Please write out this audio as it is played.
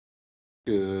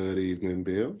Good evening,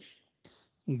 Bill.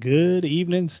 Good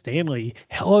evening, Stanley.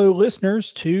 Hello,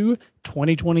 listeners to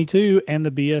 2022 and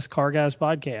the BS Car Guys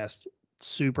podcast.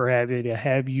 Super happy to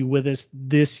have you with us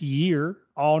this year.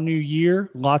 All new year,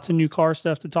 lots of new car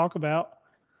stuff to talk about.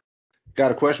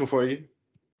 Got a question for you.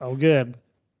 Oh, good.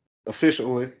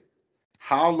 Officially,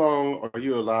 how long are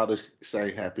you allowed to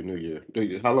say Happy New Year?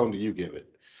 How long do you give it?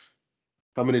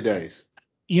 How many days?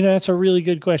 That's a really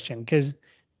good question because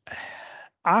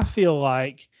I feel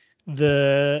like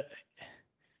the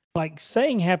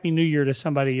saying Happy New Year to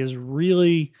somebody is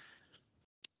really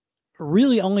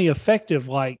only effective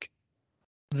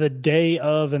the day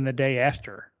of and the day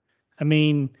after. I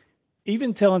mean,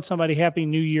 even telling somebody Happy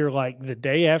New Year like the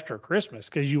day after Christmas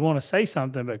because you want to say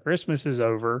something, but Christmas is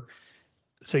over.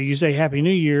 So you say Happy New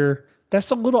Year,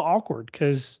 that's a little awkward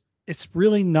because it's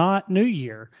really not New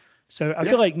Year. So I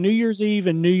feel Yeah. like New Year's Eve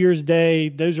and New Year's Day,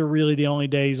 those are really the only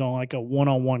days on like a one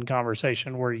on one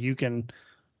conversation where you can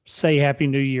say Happy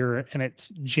New Year and it's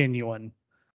genuine.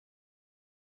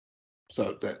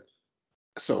 So that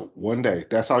so 1 day.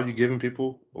 That's all you giving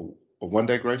people a 1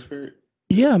 day grace period.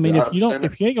 Yeah, I Do mean, I understand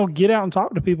that? if you ain't gonna get out and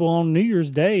talk to people on New Year's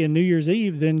Day and New Year's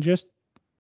Eve, then just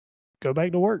go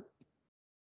back to work.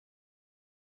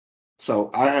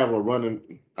 So I have a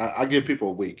running. I give people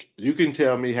a week. You can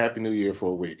tell me Happy New Year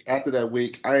for a week. After that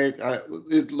week, I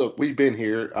ain't. Look, we've been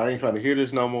here. I ain't trying to hear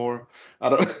this no more. I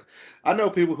don't. I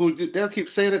know people who they'll keep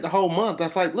saying it the whole month.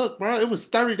 That's like, look, bro, it was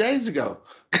 30 days ago.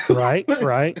 Right,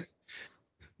 right.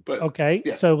 But Okay,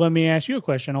 yeah, so let me ask you a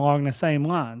question along the same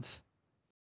lines.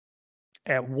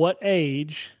 At what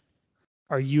age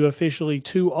are you officially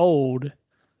too old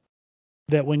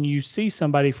that when you see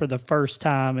somebody for the first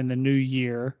time in the new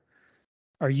year,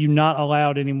 are you not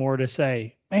allowed anymore to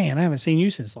say, "Man, I haven't seen you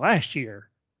since last year"?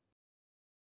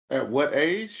 at what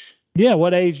age? Yeah,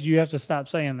 what age do you have to stop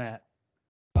saying that?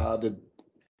 The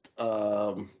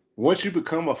Once you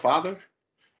become a father,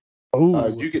 Oh,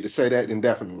 you get to say that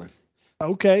indefinitely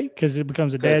okay, because it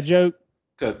becomes a dad because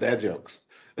joke. dad jokes.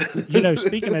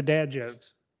 Speaking of dad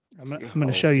jokes, I'm gonna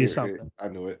Oh, show you here, something. I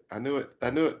knew it. I knew it. I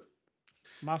knew it.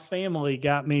 My family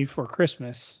got me for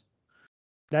Christmas.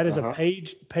 That Uh is a huh.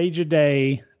 page a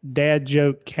day dad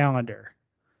joke calendar.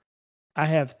 I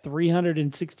have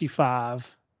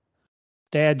 365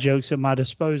 dad jokes at my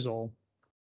disposal.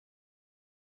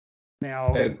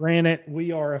 Now, And granted,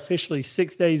 we are officially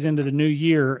 6 days into the new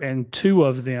year, and two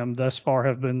of them thus far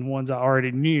have been ones I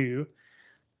already knew.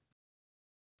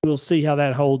 We'll see how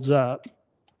that holds up.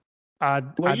 I,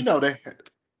 well, I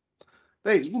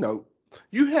they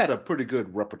you had a pretty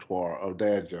good repertoire of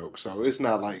dad jokes, so it's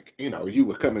not like you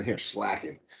were coming here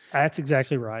slacking. That's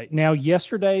exactly right. Now,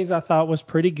 yesterday's I thought was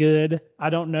pretty good. I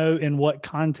don't know in what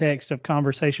context of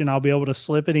conversation I'll be able to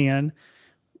slip it in,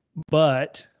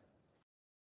 but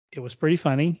it was pretty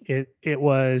funny. It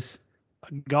was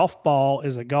a golf ball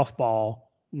is a golf ball,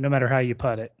 no matter how you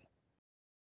put it.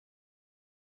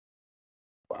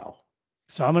 Wow.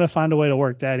 So I'm going to find a way to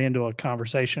work that into a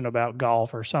conversation about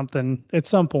golf or something at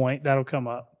some point that'll come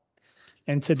up.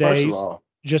 And First of today's, all,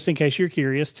 just in case you're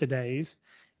curious, today's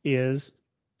is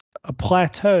a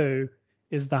plateau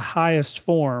is the highest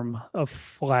form of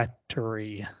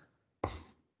flattery,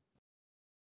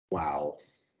 wow.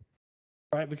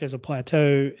 right? Because a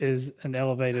plateau is an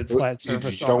elevated flat You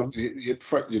surface on don't. them.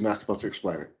 You're not supposed to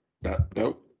explain it.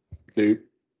 Nope. Dude.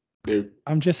 Dude.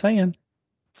 I'm just saying, Nope.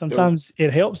 sometimes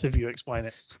it helps if you explain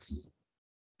it.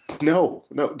 No.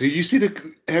 No. Do you see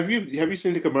the? Have you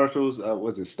seen the commercials?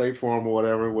 Was it State Farm or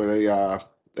whatever, where the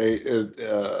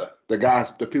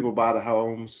people buy the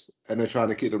homes and they're trying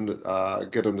to get them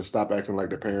to stop acting like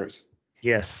their parents.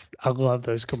 Yes, I love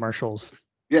those commercials.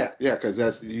 Yeah, yeah, because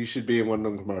that's you should be in one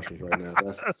of them commercials right now.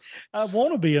 That's I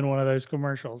want to be in one of those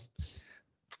commercials.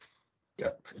 yeah.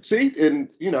 See, and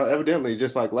evidently,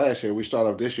 just like last year, we start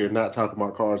off this year not talking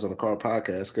about cars on a car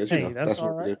podcast because Hey, that's that's all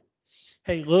what we right. did.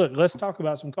 Hey, look, let's talk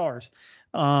about some cars.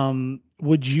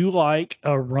 Would you like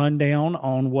a rundown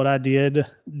on what I did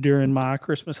during my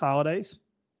Christmas holidays?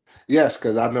 Yes,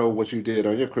 because I know what you did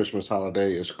on your Christmas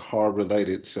holiday is car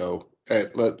related. So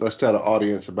let's tell the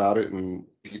audience about it and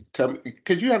you tell me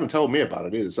because you haven't told me about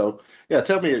it either. So yeah,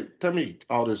 tell me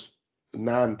all this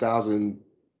 9,000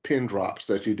 pin drops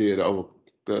that you did over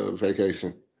the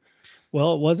vacation.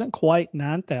 Well, it wasn't quite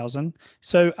 9,000.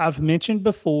 So I've mentioned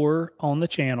before on the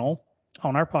channel,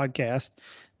 on our podcast,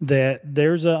 that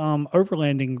there's a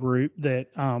overlanding group that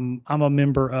I'm a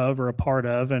member of or a part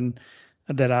of, and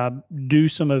that I do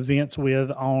some events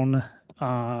with on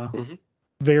uh, Hmm.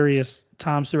 various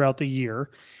times throughout the year.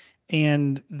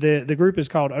 And the group is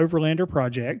called Overlander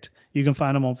Project. You can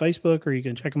find them on Facebook or you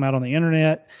can check them out on the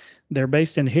internet. They're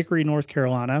based in Hickory, North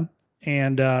Carolina.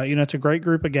 And, it's a great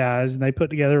group of guys, and they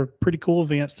put together pretty cool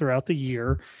events throughout the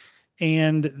year.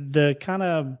 And the kind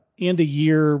of end of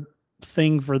year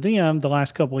thing for them the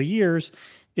last couple of years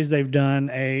is they've done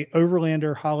a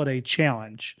Overlander Holiday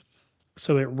Challenge.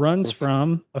 So it runs Mhm.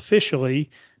 from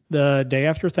officially the day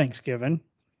after Thanksgiving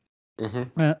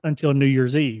Mhm. until New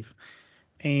Year's Eve.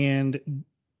 And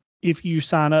if you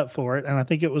sign up for it, and I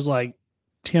think it was like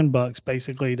 $10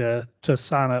 basically to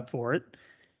sign up for it.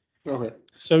 Okay.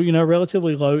 So,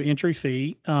 relatively low entry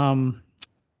fee.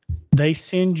 They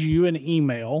send you an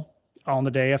email on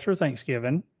the day after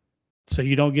Thanksgiving. So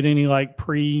you don't get any like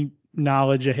pre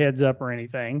knowledge, a heads up or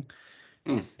anything.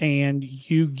 Mm. And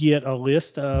you get a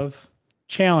list of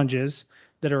challenges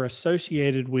that are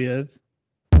associated with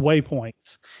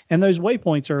waypoints. And those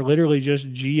waypoints are literally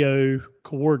just geo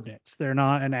coordinates. They're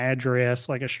not an address,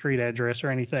 like a street address or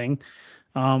anything.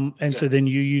 And Yeah. so then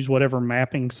you use whatever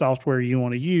mapping software you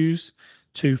want to use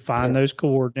to find Okay. those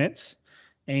coordinates.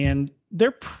 And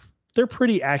they're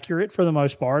pretty accurate for the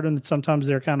most part, and sometimes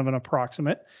they're kind of an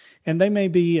approximate. And they may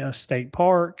be a state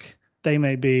park, they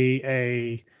may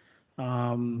be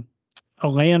um, a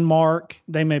landmark,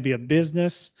 they may be a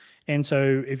business. And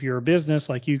so if you're a business,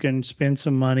 like you can spend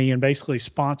some money and basically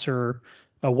sponsor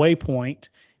a waypoint.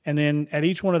 And then at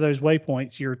each one of those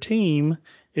waypoints, your team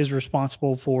is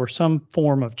responsible for some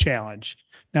form of challenge.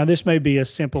 Now, this may be as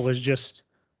simple as just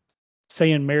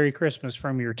saying Merry Christmas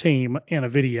from your team in a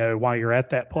video while you're at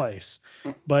that place.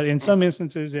 But in some Mhm.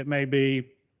 instances, it may be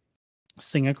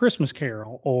sing a Christmas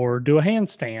carol or do a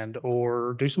handstand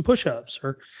or do some push-ups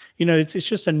or it's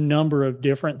just a number of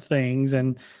different things,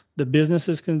 and the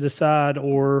businesses can decide,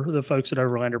 or the folks at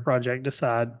Overlander Project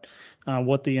decide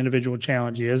what the individual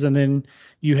challenge is, and then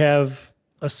you have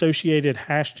associated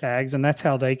hashtags, and that's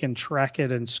how they can track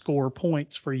it and score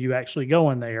points for you actually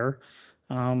going there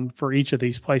for each of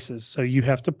these places. So you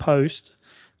have to post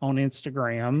on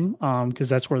Instagram because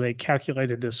that's where they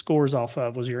calculated the scores off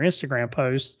of, was your Instagram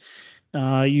post.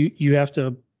 You have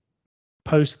to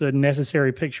post the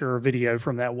necessary picture or video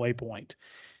from that waypoint.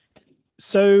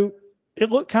 So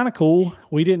it looked kind of cool.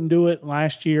 We didn't do it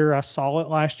last year. I saw it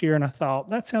last year and I thought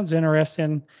that sounds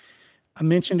interesting. I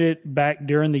mentioned it back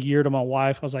during the year to my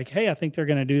wife. I was like, "Hey, I think they're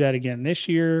going to do that again this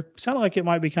year." Sounded like it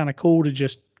might be kind of cool to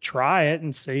just try it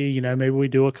and see. Maybe we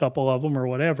do a couple of them or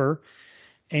whatever.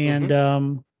 And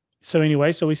Mhm. so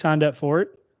anyway, so we signed up for it.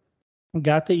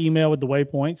 Got the email with the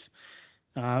waypoints.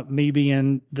 Me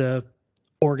being the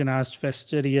organized,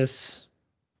 fastidious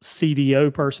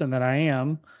CDO person that I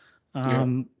am, Yeah.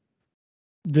 um,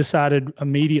 decided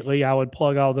immediately I would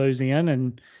plug all those in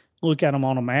and look at them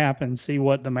on a map and see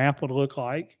what the map would look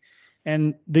like.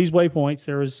 And these waypoints,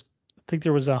 I think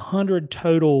there was 100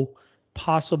 total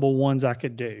possible ones I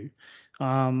could do.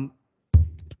 Um,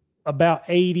 about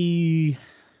 80,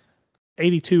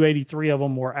 82, 83 of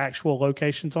them were actual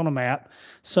locations on a map.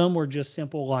 Some were just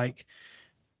simple, like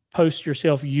post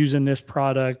yourself using this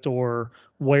product or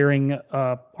wearing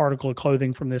a article of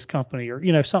clothing from this company,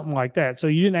 or something like that. So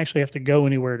you didn't actually have to go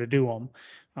anywhere to do them.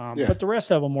 Yeah. But the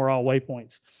rest of them were all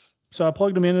waypoints. So I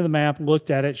plugged them into the map,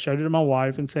 looked at it, showed it to my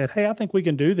wife, and said, "Hey, I think we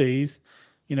can do these.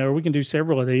 Or we can do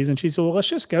several of these." And she said, "Well, let's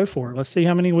just go for it. Let's see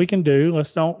how many we can do.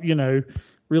 Let's don't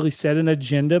really set an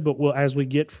agenda, but we'll, as we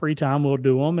get free time, we'll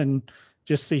do them and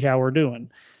just see how we're doing."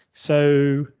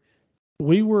 So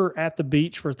we were at the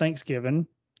beach for Thanksgiving.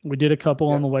 We did a couple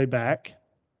on Yeah. the way back.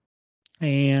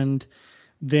 And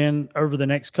then over the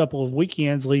next couple of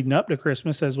weekends leading up to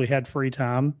Christmas, as we had free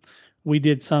time, we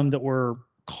did some that were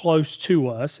close to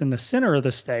us in the center of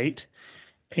the state.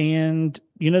 And,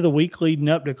 the week leading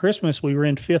up to Christmas, we were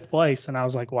in fifth place. And I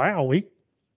was like, wow,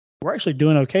 we're actually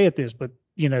doing okay at this. But,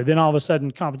 then all of a sudden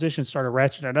competition started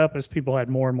ratcheting up as people had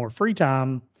more and more free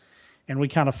time. And we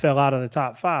kind of fell out of the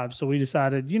top five. So we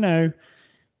decided,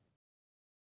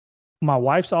 my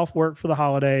wife's off work for the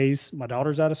holidays. My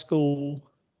daughter's out of school.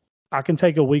 I can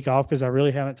take a week off because I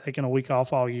really haven't taken a week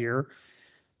off all year.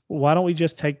 Why don't we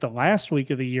just take the last week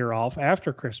of the year off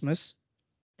after Christmas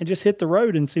and just hit the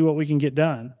road and see what we can get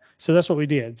done? So that's what we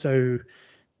did. So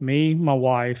me, my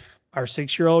wife, our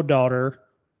 6-year-old daughter,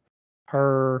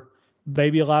 her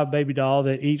baby alive baby doll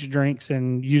that eats, drinks,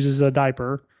 and uses a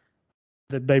diaper,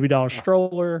 the baby doll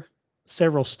stroller,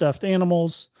 several stuffed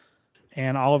animals,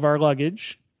 and all of our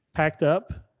luggage packed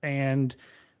up. And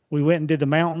we went and did the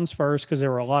mountains first because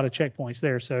there were a lot of checkpoints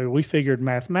there. So we figured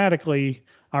mathematically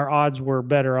our odds were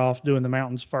better off doing the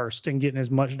mountains first and getting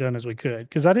as much done as we could,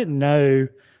 because I didn't know,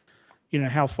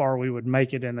 how far we would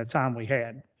make it in the time we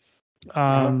had.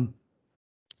 Uh-huh. Um,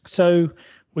 so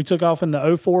we took off in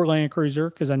the '04 Land Cruiser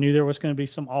because I knew there was going to be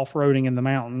some off roading in the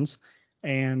mountains.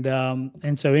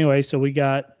 And so anyway, so we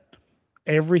got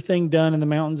everything done in the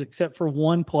mountains except for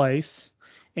one place.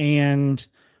 And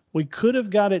we could have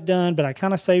got it done, but I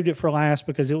kind of saved it for last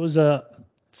because it was a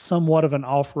somewhat of an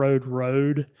off-road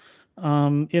road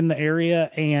in the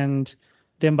area. And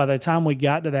then by the time we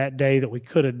got to that day that we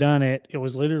could have done it, it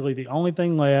was literally the only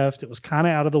thing left. It was kind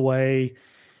of out of the way.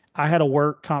 I had a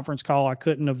work conference call I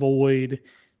couldn't avoid,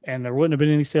 and there wouldn't have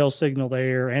been any cell signal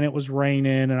there, and it was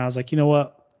raining. And I was like, you know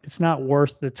what? It's not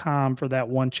worth the time for that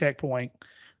one checkpoint.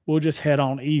 We'll just head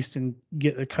on east and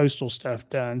get the coastal stuff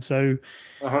done. So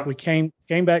Uh-huh. we came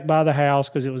back by the house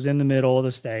because it was in the middle of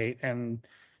the state and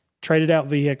traded out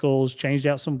vehicles, changed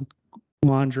out some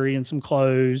laundry and some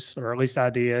clothes, or at least I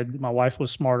did. My wife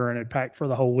was smarter and had packed for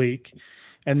the whole week.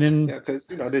 And then Yeah, because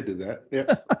they did that.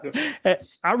 Yep. Yep.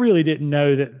 I really didn't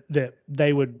know that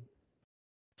they would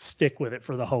stick with it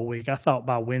for the whole week. I thought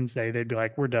by Wednesday they'd be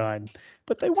like, "We're done,"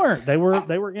 but they weren't. I, They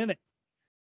were in it.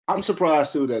 I'm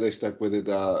surprised too that they stuck with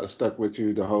it, stuck with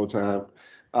you the whole time.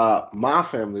 My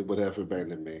family would have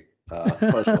abandoned me.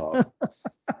 First of all,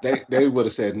 they would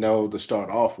have said no to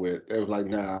start off with. They was like,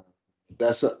 nah,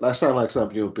 that sounds like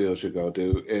something you and Bill should go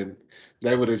do, and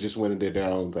they would have just went and did their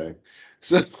own thing.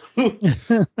 So that's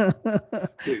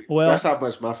Well, how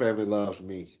much my family loves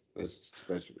me. That's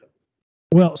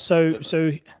well,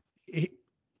 he-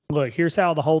 look, here's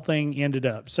how the whole thing ended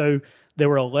up. So there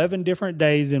were 11 different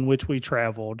days in which we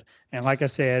traveled, and like I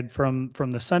said, from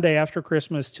the Sunday after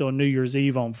Christmas till New Year's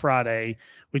Eve on Friday,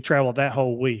 we traveled that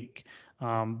whole week.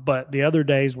 But the other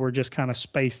days were just kind of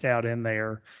spaced out in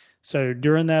there. So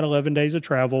during that 11 days of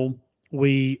travel,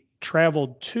 we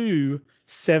traveled to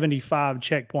 75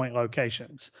 checkpoint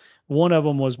locations. One of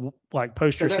them was like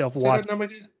post yourself say that watch number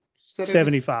again. Say that again.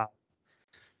 75.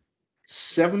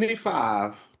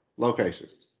 75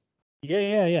 locations.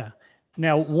 Yeah.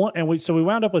 Now one and we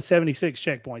wound up with 76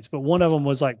 checkpoints, but one of them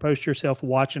was like post yourself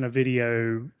watching a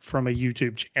video from a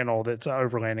YouTube channel that's an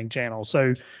overlanding channel.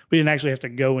 So we didn't actually have to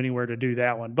go anywhere to do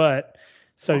that one. But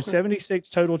so Okay. 76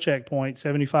 total checkpoints,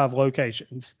 75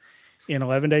 locations in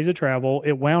 11 days of travel.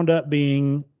 It wound up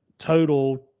being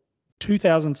total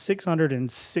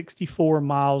 2,664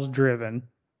 miles driven.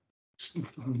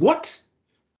 What?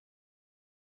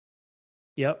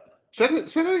 Yep. Say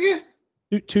that again.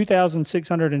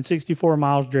 2,664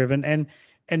 miles driven. And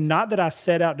not that I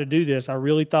set out to do this. I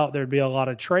really thought there'd be a lot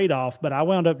of trade-off, but I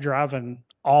wound up driving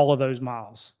all of those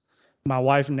miles. My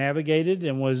wife navigated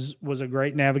and was a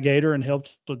great navigator and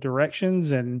helped with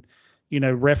directions and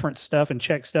reference stuff and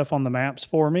check stuff on the maps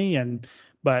for me. And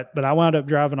but I wound up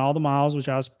driving all the miles, which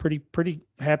I was pretty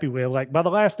happy with. Like by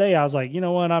the last day I was like, you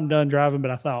know what, I'm done driving,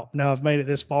 but I thought, no, I've made it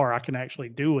this far, I can actually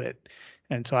do it.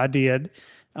 And so I did.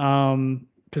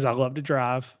 Because I love to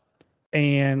drive.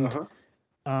 And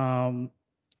Uh-huh. um,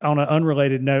 on an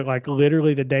unrelated note, like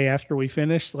literally the day after we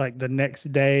finished, like the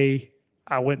next day,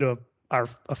 I went to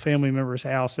a family member's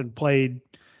house and played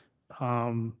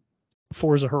um,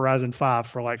 Forza Horizon 5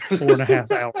 for like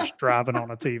 4.5 hours driving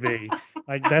on a TV.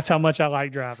 Like that's how much I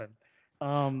like driving.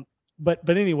 Um, but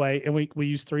anyway, and we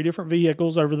used three different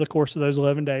vehicles over the course of those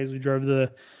 11 days. We drove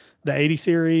the 80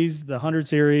 series, the 100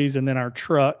 series, and then our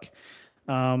truck.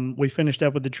 We finished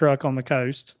up with the truck on the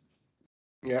coast.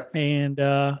 Yeah. And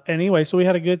anyway, so we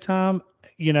had a good time.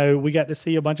 We got to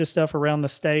see a bunch of stuff around the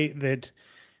state that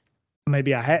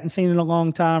maybe I hadn't seen in a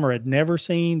long time or had never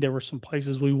seen. There were some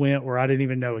places we went where I didn't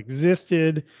even know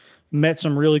existed. Met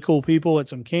some really cool people at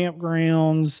some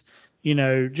campgrounds.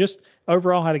 Just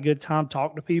overall had a good time.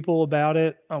 Talked to people about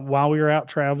it while we were out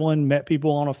traveling. Met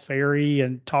people on a ferry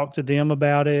and talked to them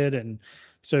about it. And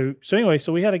so anyway,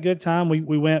 so we had a good time.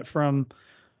 We went from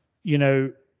you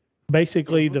know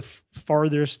basically Hmm. the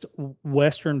farthest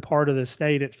western part of the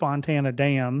state at Fontana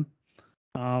Dam,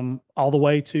 all the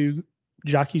way to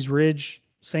Jockey's Ridge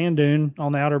sand dune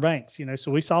on the Outer Banks.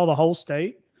 So we saw the whole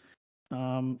state,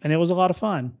 and it was a lot of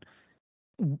fun.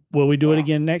 Will we do it Wow.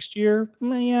 again next year?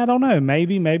 Yeah, I don't know.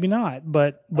 Maybe, maybe not.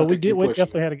 But I we think did. you're We pushing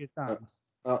definitely it. had a good Uh,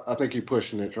 time. I think you're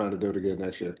pushing it, trying to do it again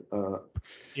next year.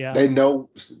 Yeah. They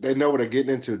know they know what they're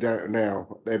getting into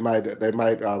now. They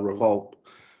might revolt,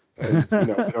 and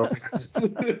we don't.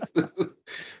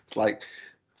 It's like,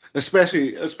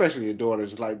 especially your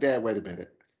daughters. It's like, Dad, wait a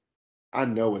minute. I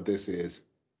know what this is.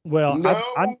 Well, No.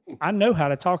 I know how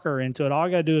to talk her into it. All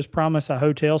I got to do is promise a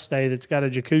hotel stay that's got a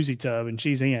jacuzzi tub, and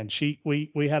she's in.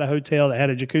 We had a hotel that had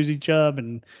a jacuzzi tub,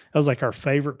 and that was like our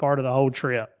favorite part of the whole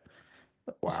trip.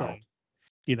 So Wow.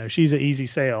 she's an easy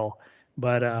sell.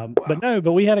 But Wow. no,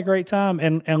 but we had a great time.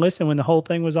 And listen, when the whole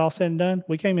thing was all said and done,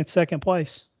 we came in second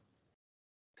place.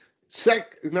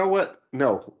 You know what?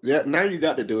 No. Yeah. Now you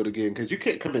got to do it again because you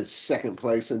can't come in second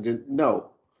place and then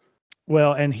no.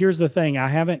 Well, and here's the thing: I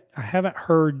haven't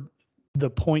heard the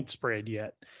point spread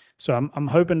yet. So I'm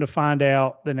hoping to find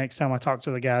out the next time I talk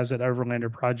to the guys at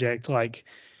Overlander Project, like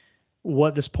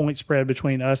what this point spread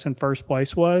between us and first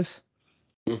place was.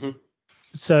 Hmm.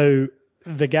 So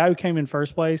the guy who came in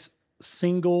first place,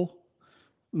 single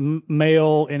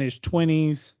male in his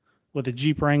 20s with a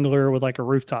Jeep Wrangler with like a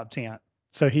rooftop tent.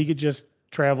 So he could just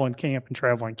travel and camp and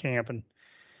travel and camp. And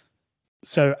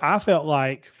so I felt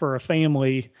like for a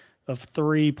family of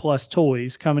three plus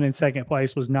toys, coming in second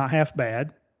place was not half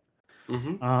bad.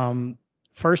 Hmm. Um,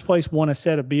 First place won a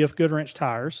set of BF Goodwrench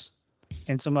tires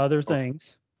and some other Oh,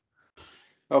 things.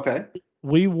 okay.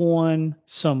 We won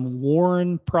some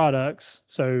Warren products.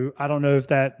 So I don't know if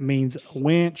that means a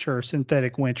winch or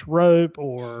synthetic winch rope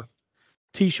or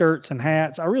t-shirts and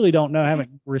hats. I really don't know. I haven't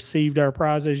received our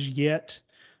prizes yet.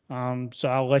 So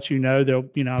I'll let you know.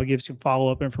 I'll give some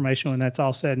follow-up information when that's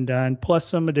all said and done, plus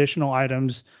some additional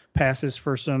items, passes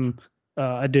for some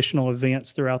additional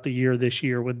events throughout the year this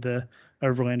year with the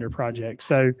Overlander project.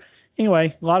 So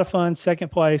anyway, a lot of fun. Second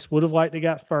place. Would have liked to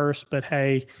got first, but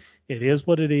hey, it is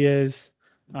what it is.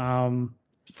 Um,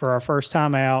 for our first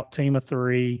time out, team of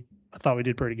three, I thought we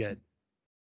did pretty good.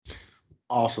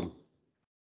 Awesome.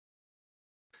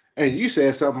 And you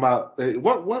said something about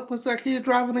what was that kid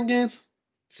driving again? You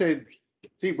said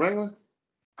Jeep Wrangler.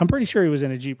 I'm pretty sure he was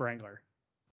in a Jeep Wrangler.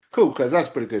 Cool, because that's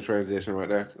a pretty good transition right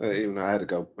there. Even though I had to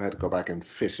go back and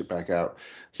fish it back out.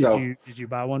 Did So you did you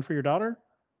buy one for your daughter?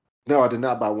 no, I did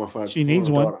not buy one She for needs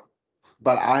my one. daughter,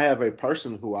 but I have a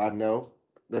person who I know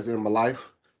that's in my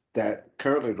life that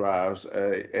currently drives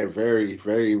a very,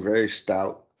 very, very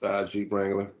stout Jeep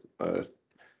Wrangler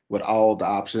with all the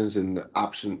options and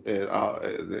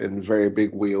and very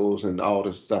big wheels and all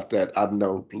the stuff that I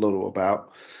know little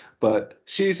about. But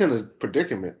she's in a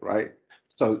predicament, right?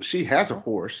 So she has a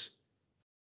horse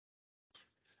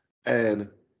and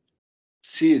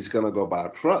she is gonna go buy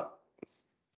a truck.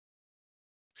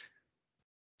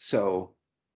 So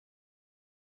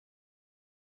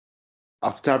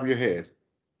off the top of your head,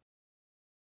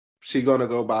 she gonna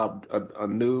go buy a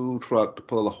new truck to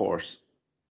pull a horse.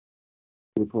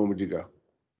 Which one would you go?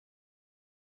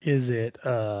 Is it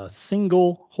a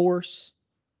single horse?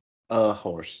 A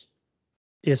horse.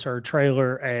 Is her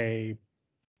trailer a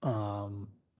um,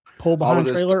 pull All of behind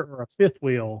this trailer or a fifth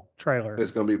wheel trailer?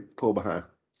 is gonna be pulled behind.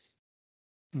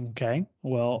 Okay.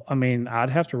 Well, I mean, I'd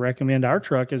have to recommend our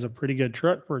truck is a pretty good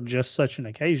truck for just such an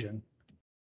occasion.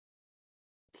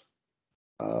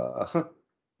 Uh,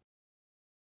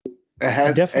 it I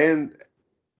has definitely,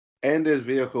 and this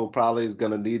vehicle probably is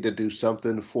gonna need to do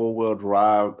something four-wheel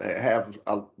drive, have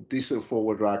a decent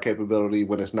four-wheel drive capability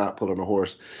when it's not pulling a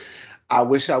horse. I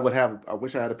wish I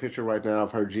had a picture right now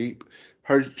of her Jeep.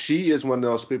 She is one of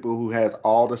those people who has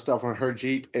all the stuff on her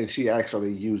Jeep and she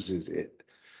actually uses it.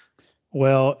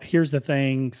 well, here's the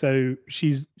thing. So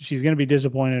she's going to be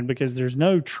disappointed because there's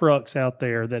no trucks out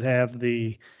there that have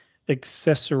the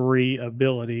accessory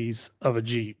abilities of a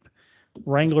Jeep.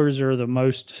 Wranglers are the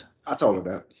most I told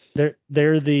her that.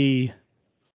 they're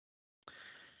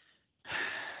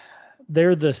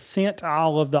the scent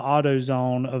all of the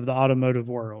AutoZone of the automotive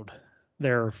world.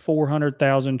 There are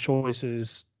 400,000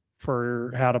 choices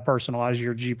for how to personalize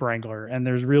your Jeep Wrangler, and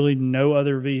there's really no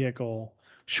other vehicle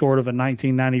short of a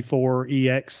 1994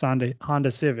 EX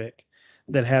Honda Civic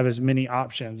that have as many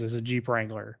options as a Jeep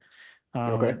Wrangler.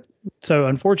 Okay. Um, so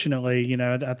unfortunately,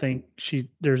 I think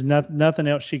there's nothing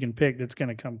else she can pick that's going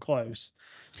to come close.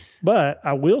 But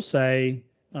I will say,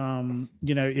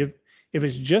 if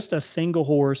it's just a single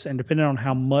horse, and depending on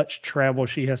how much travel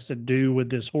she has to do with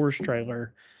this horse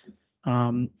trailer,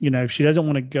 if she doesn't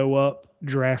want to go up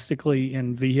drastically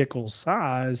in vehicle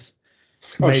size,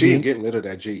 Oh, she maybe. ain't getting rid of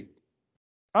that Jeep.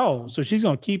 Oh, so she's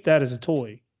going to keep that as a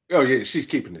toy. Oh yeah, she's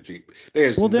keeping the Jeep.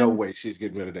 There's Well, no then, way she's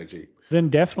getting rid of that Jeep. then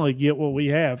definitely get what we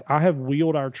have. I have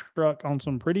wheeled our truck on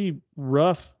some pretty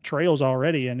rough trails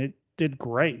already, and it did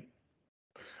great.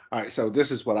 All right, so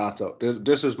this is what I thought.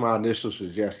 This is my initial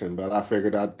suggestion, but I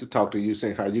figured I'd talk to you,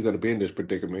 saying how you're going to be in this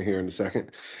predicament here in a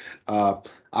second. Uh,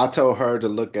 I told her to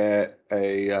look at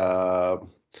a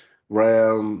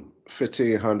Ram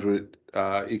 1500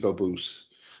 EcoBoost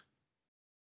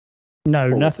No,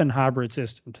 four. nothing hybrid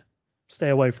system. Stay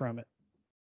away from it.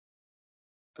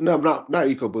 No, not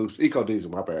EcoBoost, EcoDiesel.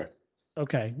 My bad.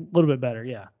 Okay, a little bit better.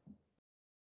 Yeah.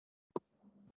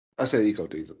 I said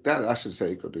EcoDiesel. That I should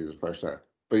say EcoDiesel first time.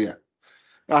 But yeah,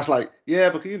 I was like, yeah,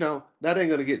 but that ain't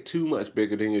gonna get too much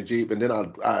bigger than your Jeep. And then I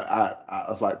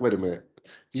was like, wait a minute,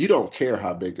 you don't care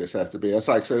how big this has to be. It's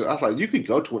like, so I was like, you can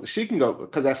go 20. She can go,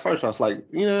 because at first I was like,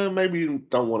 maybe you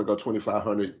don't want to go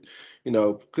 2,500.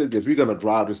 Because if you're gonna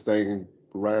drive this thing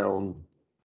around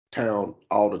town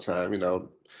all the time.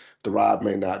 The ride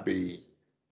may not be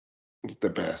the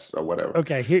best or whatever.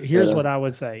 Okay, here's And what I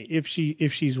would say. If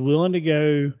she's willing to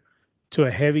go to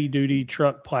a heavy duty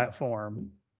truck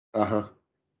platform, uh-huh.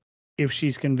 if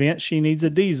she's convinced she needs a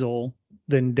diesel,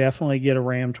 then definitely get a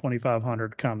Ram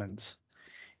 2500 Cummins.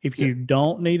 If Yeah. you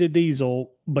don't need a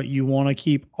diesel, but you want to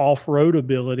keep off road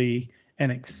ability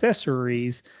and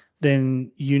accessories,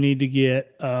 then you need to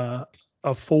get a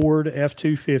Ford F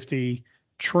 250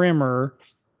 trimmer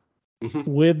Hmm.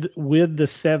 with the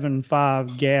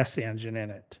 7.5 gas engine in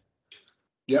it.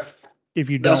 Yeah. If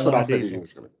you That's don't what want I a figured you diesel,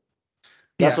 was gonna.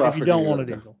 That's yeah, what I if you figured don't you were want a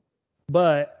gonna go. diesel,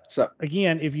 but So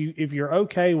again, if you're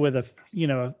okay with a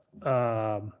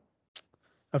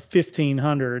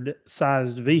 1500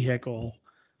 sized vehicle,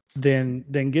 then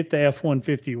get the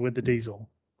F-150 with the diesel.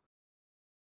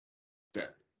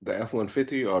 the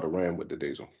F-150 or the Ram with the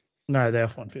diesel? No, the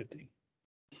F-150.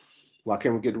 Why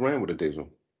can't we get the Ram with the diesel?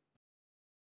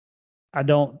 I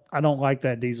don't like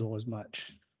that diesel as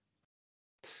much.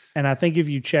 And I think if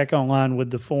you check online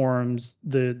with the forums,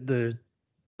 the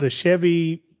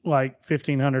Chevy like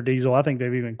 1500 diesel, I think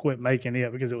they've even quit making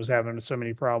it because it was having so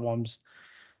many problems.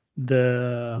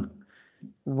 The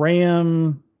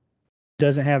Ram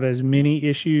doesn't have as many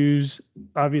issues.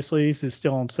 Obviously, this is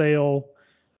still on sale,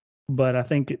 but I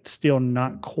think it's still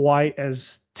not quite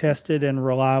as tested and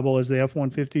reliable as the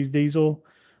F-150's diesel.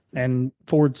 And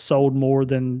Ford sold more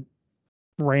than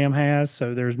Ram has,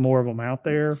 so there's more of them out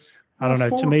there. I Well, don't know.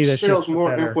 To Ford me, that's sells just a more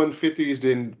better. F-150s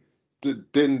than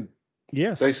they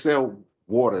Yes. sell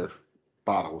water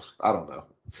bottles. I don't know.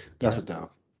 That's Yeah. a dumb.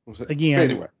 But Again,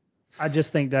 anyway, I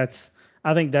just think that's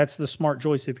the smart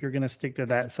choice if you're going to stick to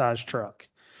that size truck.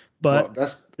 well, But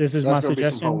that's this is that's my gonna be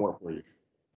some suggestion. homework for you.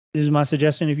 This is my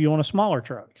suggestion if you want a smaller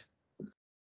truck.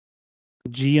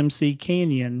 GMC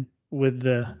Canyon with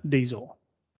the diesel,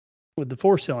 with the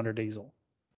 4-cylinder diesel.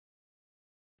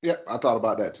 Yeah, I thought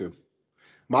about that too.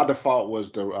 My default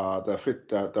was the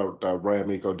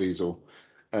Ram Eco Diesel,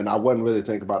 and I wasn't really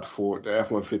thinking about the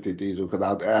F-150 diesel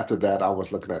because after that I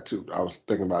was looking at two. I was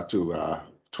thinking about two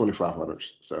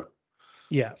 2500s. So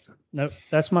Yeah. No,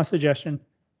 that's my suggestion.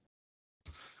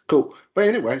 cool. But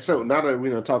anyway, so now that we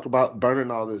talked about burning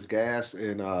all this gas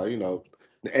and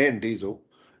and diesel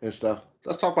and stuff,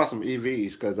 let's talk about some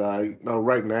EVs because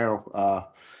right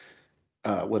now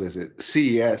what is it?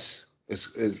 CES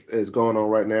is going on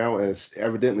right now, and it's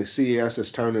evidently CES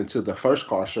has turned into the first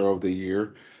car show of the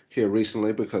year here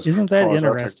recently because Isn't that cars are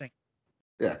tech. interesting?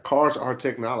 Yeah, cars are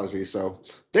technology, so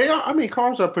they are. I mean,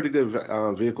 cars are pretty good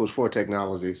vehicles for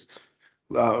technologies,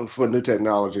 for new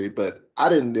technology. But I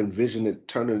didn't envision it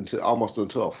turning into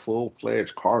a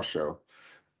full-fledged car show.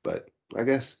 But I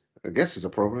guess it's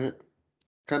appropriate.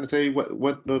 Kind of tell you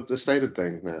what the state of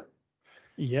things now.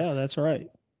 Yeah, that's right.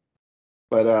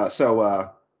 But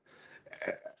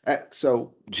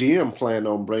so GM planned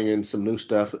on bringing some new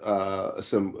stuff,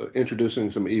 some introducing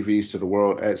some EVs to the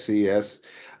world at CES.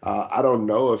 I don't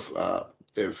know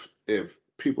if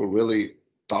people really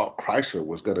thought Chrysler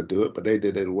was going to do it, but they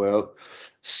did it well.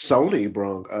 Sony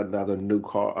brought another new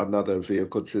car, another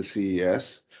vehicle to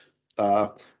CES. Uh,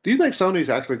 do you think Sony's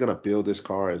actually going to build this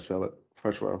car and sell it?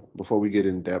 First of all, before we get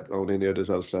in depth on any of this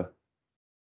other stuff.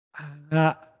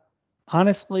 Uh,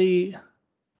 honestly,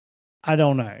 I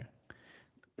don't know.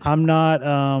 I'm not.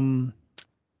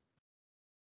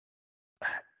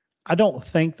 I don't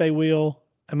think they will.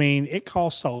 I mean, it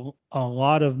costs a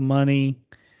lot of money,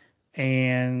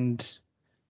 and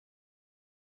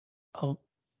uh,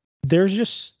 there's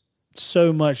just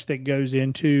so much that goes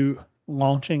into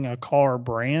launching a car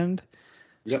brand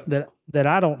Yep. that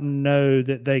I don't know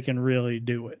that they can really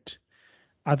do it.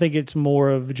 I think it's more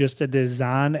of just a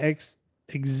design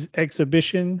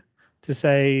exhibition to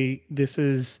say this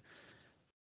is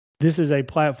a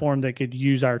platform that could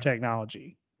use our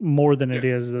technology more than Yeah. it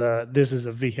is this is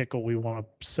a vehicle we want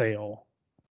to sell.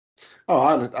 Oh,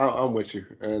 I'm with you.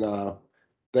 And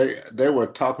they were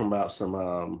talking about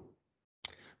some.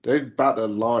 They're about to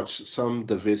launch some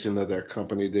division of their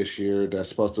company this year that's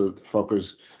supposed to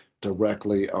focus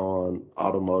directly on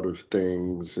automotive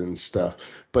things and stuff.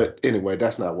 But anyway,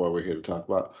 that's not what we're here to talk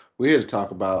about. We're here to talk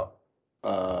about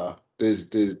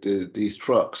these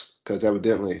trucks because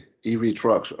evidently EV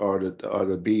trucks are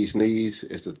the bee's knees.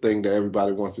 It's the thing that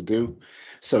everybody wants to do.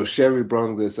 So Chevy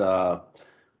brought this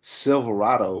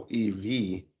Silverado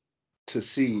EV to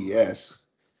CES,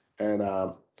 and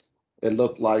it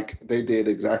looked like they did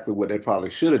exactly what they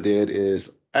probably should have did is,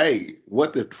 hey,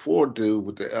 what did Ford do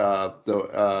with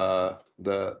the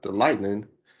Lightning?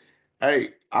 Hey,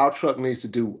 our truck needs to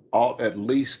do at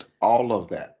least all of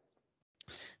that.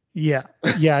 Yeah,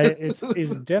 yeah, it's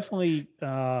definitely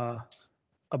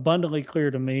abundantly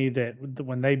clear to me that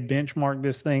when they benchmarked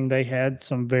this thing, they had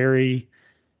some very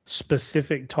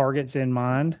specific targets in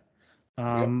mind,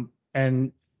 Yep.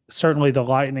 and certainly the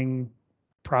Lightning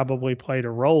probably played a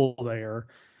role there.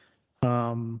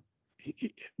 Um,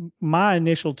 my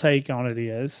initial take on it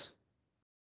is,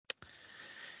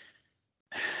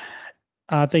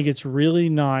 I think it's really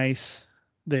nice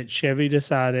that Chevy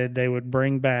decided they would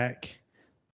bring back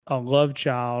a love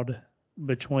child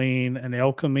between an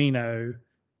El Camino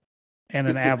and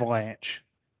an Avalanche,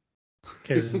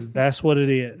 because that's what it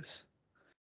is.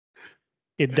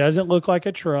 It doesn't look like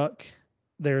a truck.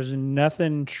 There's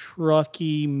nothing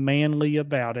trucky, manly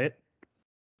about it.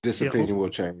 This It opinion will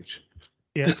change.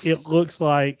 it looks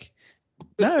like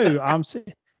no.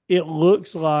 It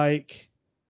looks like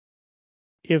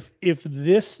if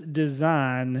this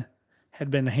design had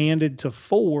been handed to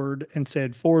Ford and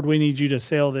said, Ford, we need you to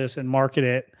sell this and market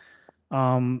it,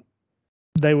 um,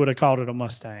 they would have called it a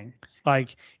Mustang.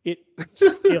 Like it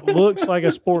it looks like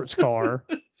a sports car.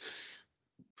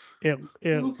 It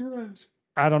Oh gosh.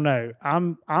 I don't know.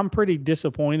 I'm pretty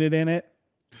disappointed in it.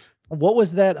 What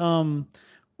was that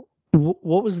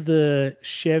what was the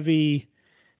Chevy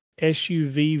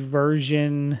SUV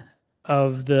version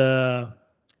of the,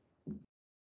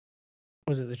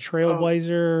 was it the Oh,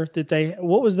 Trailblazer that they,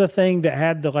 what was the thing that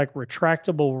had the like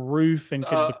retractable roof and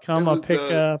could it become a was the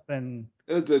pickup and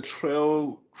it was the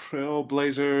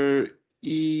Trailblazer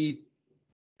E.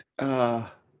 Uh,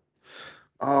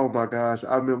 oh my gosh,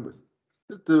 I remember.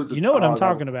 There was a, you know what I'm oh, that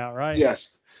talking was, about, right?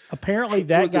 yes. Apparently It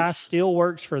that was a guy still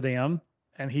works for them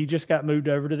and he just got moved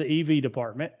over to the EV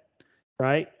department,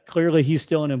 right? Clearly he's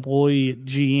still an employee at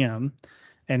GM.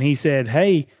 And he said,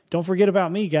 hey, don't forget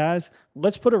about me, guys.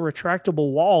 Let's put a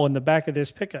retractable wall in the back of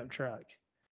this pickup truck.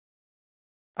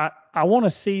 I want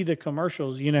to see the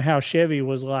commercials. You know how Chevy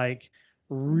was like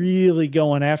really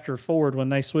going after Ford when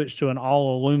they switched to an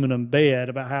all aluminum bed,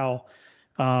 about how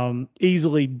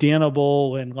easily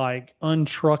dentable and like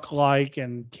untruck like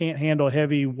and can't handle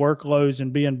heavy workloads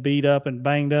and being beat up and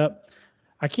banged up.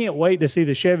 I can't wait to see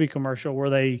the Chevy commercial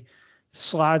where they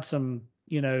slide some,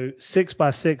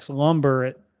 6x6 lumber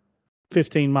at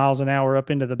 15 miles an hour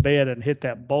up into the bed and hit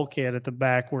that bulkhead at the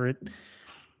back where it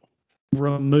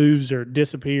removes or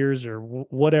disappears or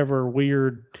whatever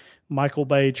weird Michael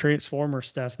Bay Transformer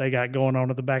stuff they got going on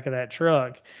at the back of that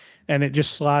truck. And it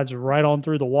just slides right on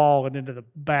through the wall and into the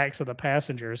backs of the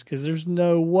passengers, because there's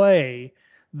no way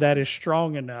that is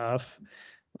strong enough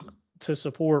to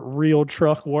support real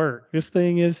truck work. This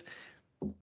thing is,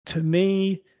 to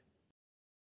me,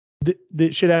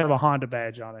 that should have a Honda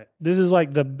badge on it. This is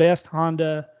like the best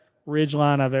Honda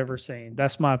Ridgeline I've ever seen.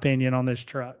 That's my opinion on this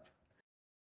truck.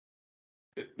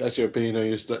 That's your opinion on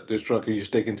this truck, and you're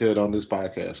sticking to it on this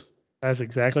podcast. That's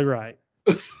exactly right.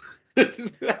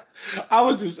 I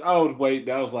was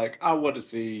waiting. I was like, I want to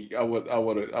see, I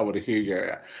want to hear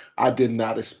your. I did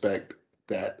not expect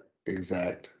that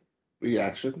exact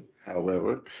reaction.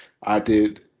 However, I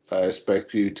did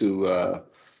expect you to uh,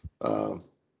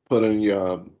 put in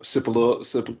your sip a little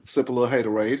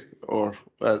haterade, or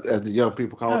as the young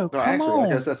people call it. Oh, No, come actually, I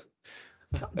guess on. that's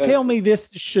uh, Tell me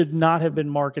this should not have been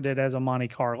marketed as a Monte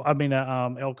Carlo. I mean,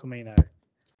 El Camino.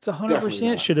 It's definitely 100%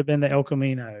 not. should have been the El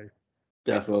Camino.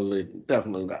 Definitely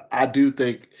not. I do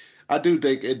think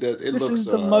it does. It This looks is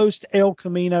the most El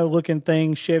Camino looking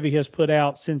thing Chevy has put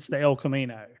out since the El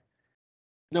Camino.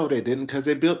 no, they didn't because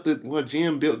they built the well,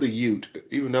 GM built the Ute,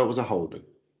 even though it was a Holden.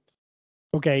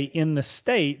 Okay, in the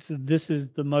States, this is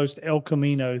the most El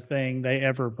Camino thing they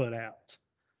ever put out.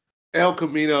 El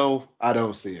Camino, I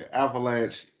don't see it.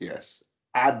 Avalanche, yes.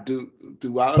 I do.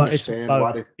 Do I But it's understand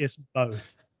why they both. It's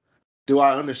both. do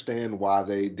I understand why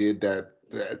they did that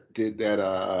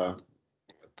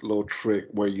little trick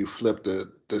where you flip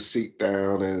the seat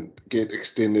down and get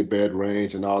extended bed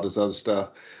range and all this other stuff.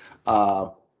 Uh,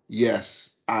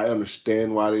 yes, I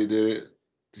understand why they did it.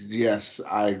 Yes,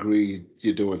 I agree.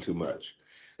 You're doing too much.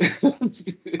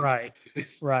 Right.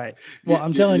 Right. Well,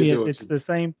 I'm telling You're you, doing it's too. the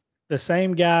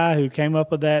same guy who came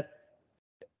up with that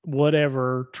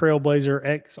whatever Trailblazer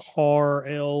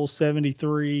XRL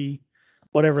 73,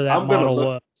 whatever that I'm gonna model look.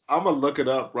 was. I'm gonna look it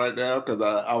up right now because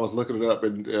I was looking it up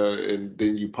and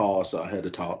then you paused, so I had to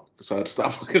talk, so I had to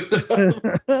stop looking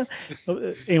it up.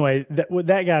 Anyway,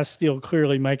 that guy's still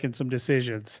clearly making some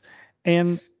decisions.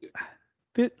 And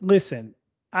listen,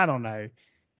 I don't know.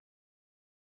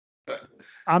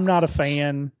 I'm not a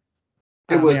fan.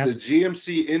 It I mean, was the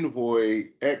GMC Envoy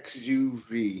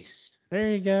XUV.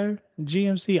 there you go.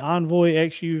 GMC Envoy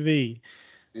XUV.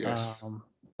 Yes,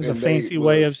 Is a and they fancy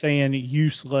way of was saying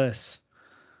useless.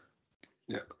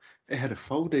 yeah. It had a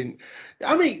folding.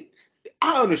 I mean,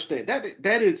 I understand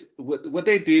that is what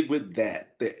they did with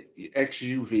that the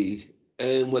XUV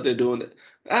and what they're doing.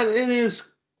 And it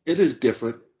is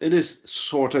different. It is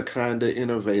sort of kind of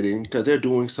innovating because they're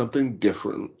doing something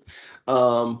different.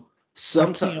 Um, I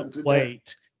can't sometimes that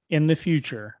wait. In the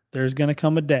future, there's going to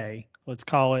come a day, let's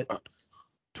call it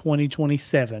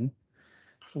 2027,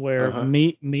 where uh-huh.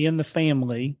 me and the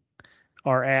family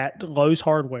are at Lowe's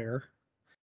Hardware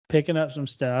picking up some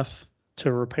stuff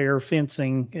to repair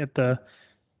fencing at the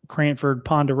Cranford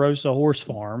Ponderosa Horse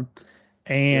Farm,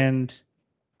 Yep. and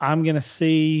I'm going to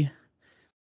see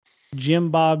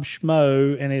Jim Bob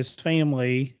Schmo and his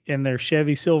family in their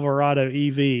Chevy Silverado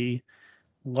EV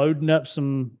loading up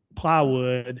some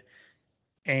plywood.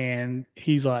 And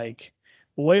he's like,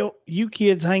 well, you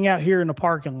kids hang out here in the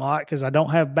parking lot because I don't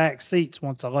have back seats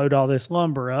once I load all this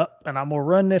lumber up. And I'm going to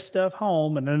run this stuff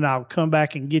home and then I'll come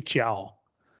back and get y'all.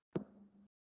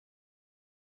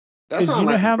 That Because sounds you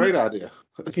know like a how great idea.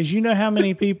 because you know how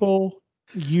many people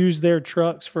use their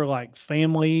trucks for like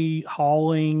family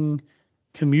hauling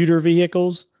commuter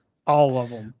vehicles? All of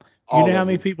them. You know All how of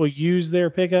many them. people use their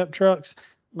pickup trucks?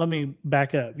 Let me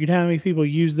back up. You know how many people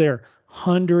use their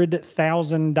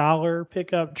 $100,000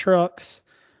 pickup trucks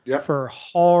Yep. for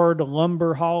hard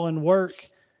lumber hauling work?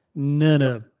 None Yep.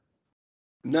 of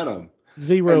None of them. And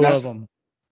zero of them.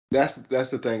 that's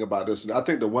the thing about this. I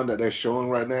think the one that they're showing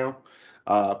right now,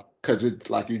 because it's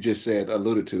like you just said,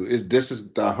 alluded to, is this is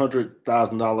the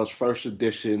 $100,000 first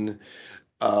edition,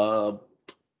 uh,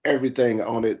 everything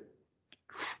on it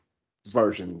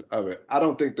version of it. I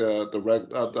don't think the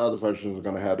other version is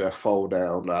going to have that fold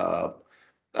down uh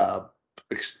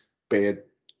bed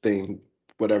thing,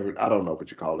 whatever. I don't know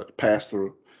what you call it, pass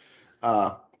through.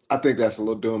 Uh, I think that's a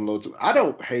little doing a little too. I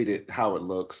don't hate it how it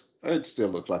looks. It still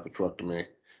looks like a truck to me.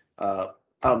 Uh,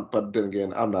 but then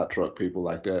again, I'm not truck people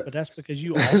like But that. that's because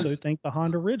you also think the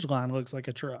Honda Ridgeline looks like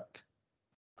a truck.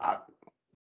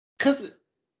 Because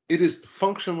it is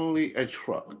functionally a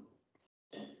truck.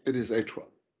 It is a truck.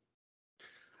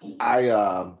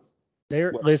 I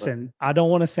There, what listen, I don't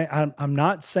want to say, I'm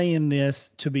not saying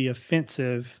this to be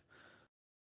offensive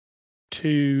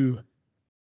to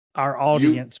our you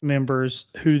audience members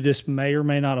who this may or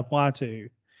may not apply to,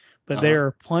 but uh there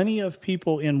are plenty of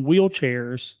people in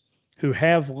wheelchairs who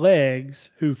have legs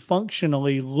who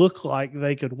functionally look like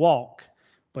they could walk,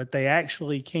 but they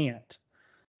actually can't.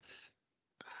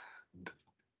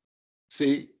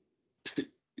 see,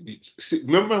 see,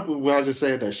 remember when I was just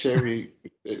saying that Chevy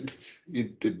you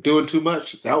doing too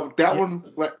much? That Yeah,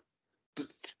 one like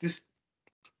this.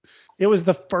 it was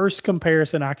the first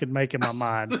comparison I could make in my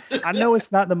mind. I know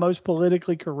it's not the most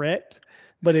politically correct,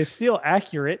 but it's still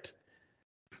accurate.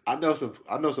 I know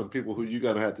some people who you're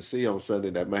gonna have to see on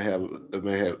Sunday that may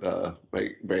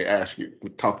ask you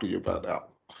talk to you about that.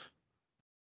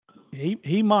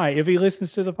 He might, if he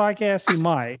listens to the podcast, he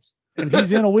might, and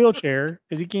he's in a wheelchair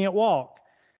because he can't walk.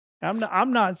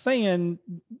 I'm not saying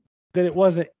that it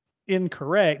wasn't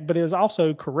incorrect, but it was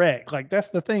also correct. Like that's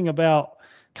the thing about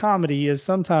comedy is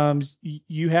sometimes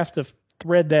you have to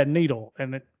thread that needle,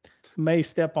 and it may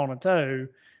step on a toe,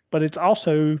 but it's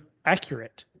also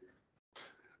accurate.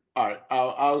 All right,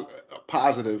 I'll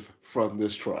positive from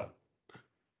this truck. Uh,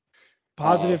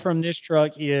 Positive from this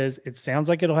truck is it sounds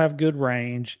like it'll have good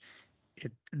range.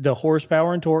 The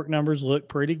horsepower and torque numbers look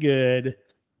pretty good.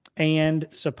 And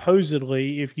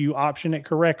supposedly, if you option it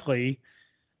correctly,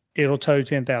 it'll tow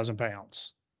 10,000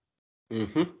 pounds.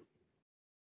 hmm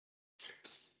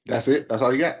That's it. That's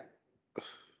all you got.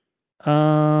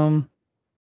 Um,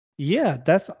 yeah,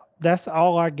 that's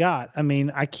all I got. I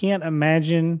mean, I can't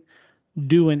imagine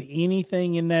doing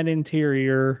anything in that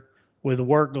interior with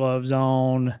work gloves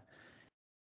on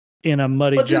in a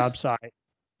muddy But job this, site.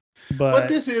 but But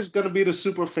this is gonna be the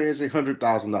super fancy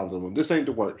 $100,000 one. This ain't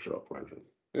the work truck version.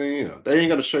 They ain't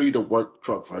gonna show you the work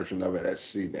truck version of it at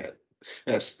CNET.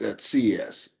 That's at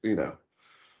CES.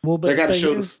 well, They got to but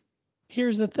show the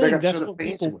here's the they thing. got to show That's the what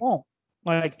fancy people one. want.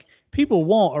 Like people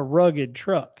want a rugged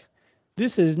truck.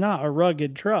 This is not a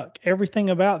rugged truck. Everything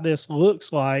about this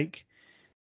looks like,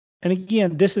 and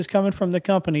again, this is coming from the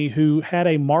company who had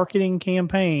a marketing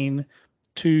campaign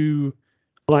to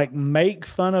like make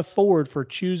fun of Ford for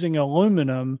choosing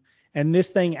aluminum. And this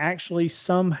thing actually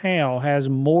somehow has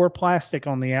more plastic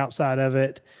on the outside of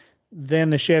it than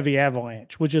the Chevy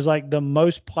Avalanche, which is like the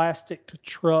most plastic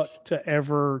truck to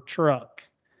ever truck.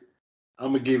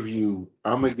 I'm gonna give you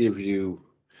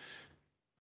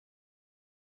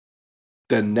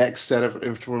the next set of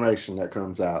information that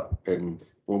comes out, and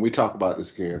when we talk about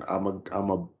this again, I'm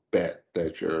a bet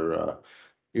that your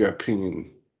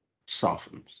opinion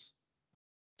softens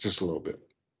just a little bit.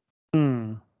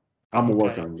 Hmm. I'm gonna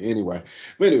work Okay. on you anyway.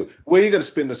 But anyway, where you gonna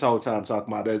spend this whole time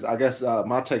talking about this? I guess one of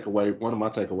my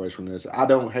takeaways from this, I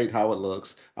don't hate how it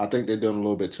looks. I think they're doing a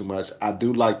little bit too much. I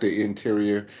do like the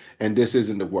interior, and this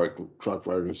isn't the work truck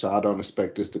version, so I don't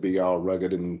expect this to be all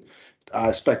rugged. And I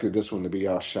expected this one to be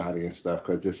all shiny and stuff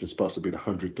because this is supposed to be the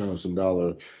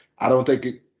 $100,000. I don't think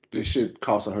it should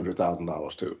cost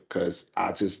 $100,000 too, because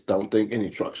I just don't think any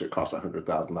truck should cost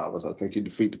 $100,000. I think you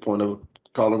defeat the point of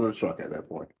calling it a truck at that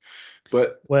point.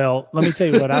 But Well, let me tell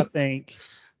you what I think.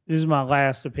 This is my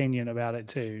last opinion about it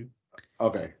too.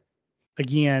 okay.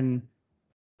 Again,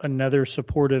 another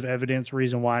supportive evidence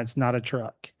reason why it's not a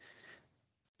truck.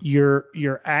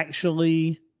 You're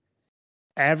actually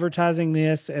advertising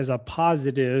this as a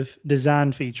positive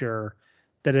design feature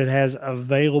that it has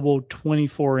available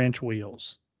 24-inch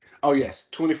wheels. Oh yes,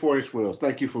 24-inch wheels.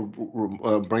 Thank you for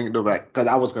bringing it back because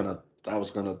I was gonna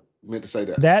meant to say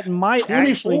that That might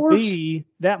actually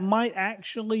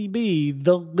 24s. be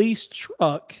the least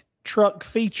truck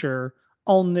feature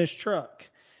on this truck.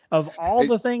 Of all It,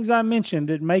 the things I mentioned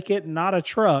that make it not a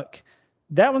truck,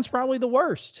 that one's probably the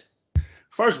worst.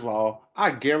 First of all,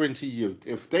 I guarantee you,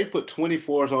 if they put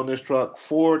 24s on this truck,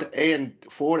 Ford and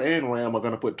Ram are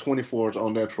gonna put 24s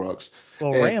on their trucks,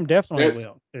 Well, and Ram definitely they're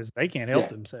will because they can't help yeah,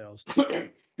 themselves.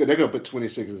 they're gonna put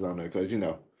 26s on there because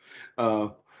uh,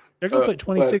 They're going to put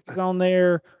but 26s on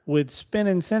there with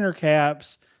spinning center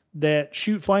caps that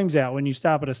shoot flames out when you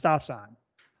stop at a stop sign.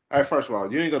 First of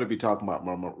all, you ain't gonna be talking about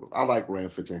my. I like Ram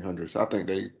 1500s. I think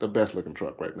they the best looking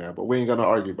truck right now, but we ain't gonna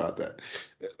argue about that.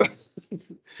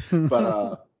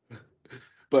 but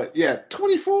but yeah,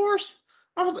 24s.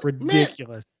 I was man,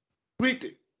 Ridiculous. we.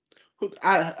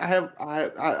 I have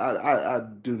I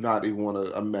do not even want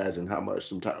to imagine how much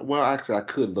some tires. Well, actually, I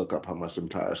could look up how much some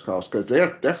tires cost because they're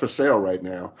for sale right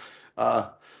now. Uh,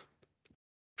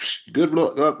 Good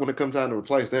luck when it comes time to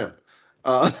replace them.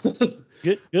 Uh,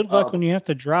 Good luck when um, you have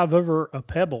to drive over a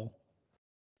pebble.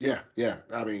 Yeah, yeah.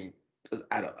 I mean,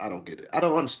 I don't get it. I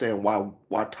don't understand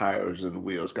why tires and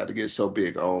wheels got to get so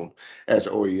big on as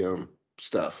OEM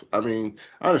stuff. I mean,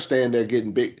 I understand they're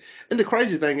getting big, and the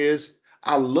crazy thing is,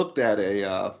 I looked at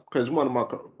a because one of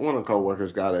the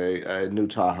coworkers got a new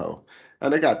Tahoe,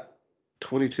 and they got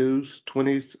 22s,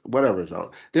 20s, whatever it's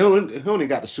on. He only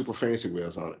got the super fancy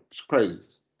wheels on it. It's crazy,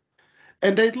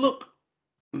 and they look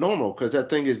normal because that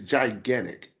thing is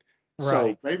gigantic. Right.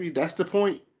 So maybe that's the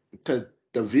point because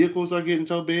the vehicles are getting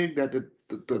so big that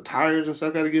the tires and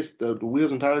stuff got to get the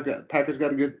wheels and package got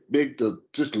to get big to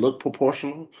just look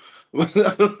proportional.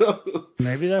 I don't know.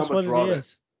 Maybe I'm that's gonna what it draw that.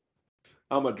 is.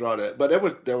 I'm gonna draw that. But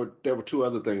there were two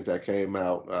other things that came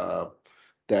out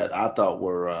that I thought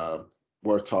were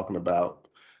worth talking about.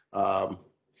 Um,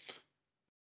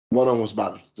 One of them was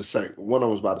about the same. One of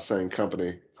them was about the same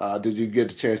company. Did you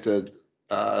get a chance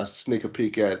to sneak a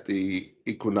peek at the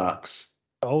Equinox?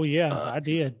 Oh yeah, Uh, I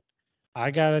did.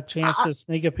 I got a chance I, to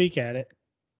sneak a peek at it.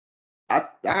 I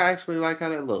actually like how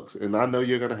that looks, and I know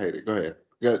you're gonna hate it. Go ahead.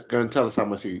 Go and tell us how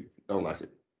much you don't like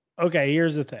it. Okay,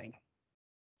 here's the thing.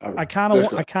 All I right, kind let's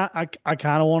of go. I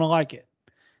kind of want to like it.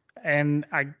 And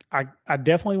I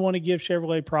definitely want to give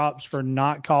Chevrolet props for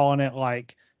not calling it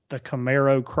like the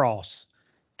Camaro Cross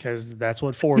cuz that's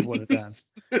what Ford would have done,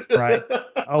 right?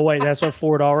 Oh wait, that's what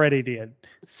Ford already did.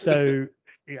 So,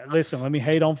 yeah, listen, let me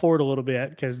hate on Ford a little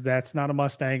bit cuz that's not a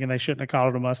Mustang and they shouldn't have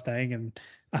called it a Mustang and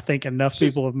I think enough Should-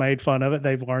 people have made fun of it.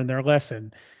 They've learned their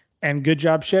lesson. And good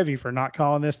job Chevy for not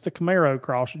calling this the Camaro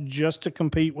Cross just to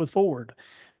compete with Ford.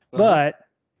 uh-huh. But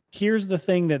here's the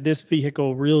thing that this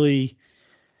vehicle really,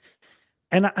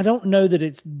 and I don't know that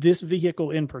it's this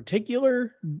vehicle in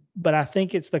particular, but I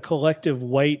think it's the collective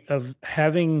weight of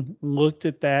having looked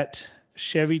at that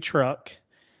Chevy truck,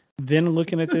 then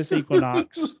looking at this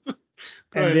Equinox, Go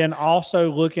and ahead. then also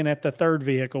looking at the third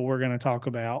vehicle we're going to talk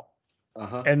about,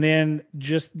 Uh-huh. and then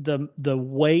just the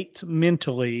weight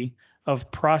mentally of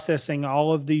processing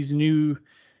all of these new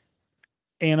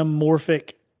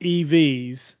anamorphic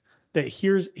EVs. That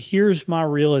here's my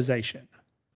realization.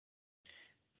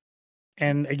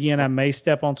 And again, I may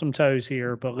step on some toes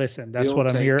here, but listen, that's He'll what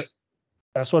I'm here. take.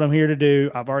 That's what I'm here to do.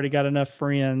 I've already got enough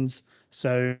friends,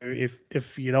 so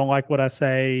if you don't like what I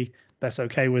say, that's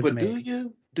okay with But do me.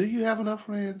 you? Do you have enough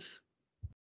friends?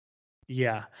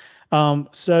 Yeah.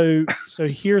 So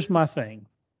here's my thing.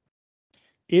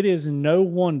 It is no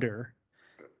wonder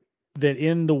that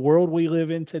in the world we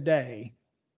live in today,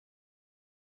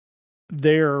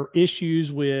 there are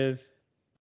issues with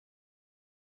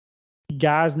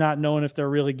guys not knowing if they're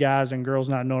really guys and girls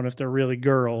not knowing if they're really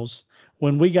girls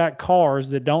when we got cars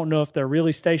that don't know if they're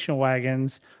really station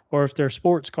wagons or if they're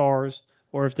sports cars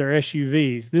or if they're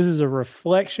SUVs. This is a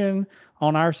reflection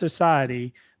on our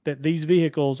society that these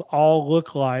vehicles all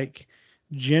look like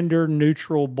gender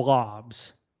neutral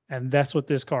blobs. And that's what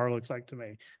this car looks like to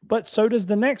me. But so does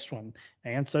the next one.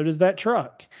 And so does that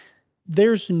truck.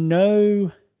 There's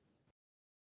no,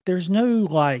 there's no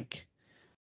like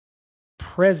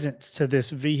presence to this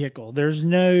vehicle. There's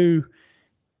no,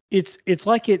 it's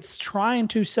like it's trying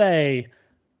to say,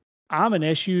 I'm an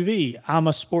SUV, I'm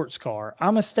a sports car,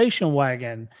 I'm a station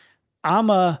wagon, I'm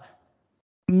a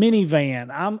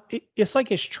minivan. It's like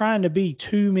it's trying to be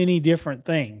too many different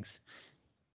things.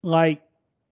 Like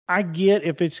I get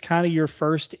if it's kind of your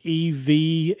first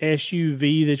EV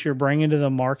SUV that you're bringing to the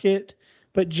market,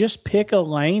 but just pick a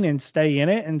lane and stay in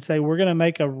it and say, we're going to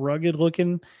make a rugged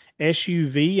looking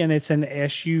SUV and it's an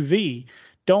SUV.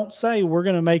 Don't say we're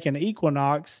going to make an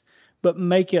Equinox, but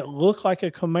make it look like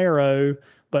a Camaro,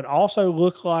 but also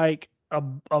look like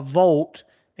a Volt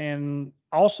and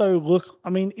also look, I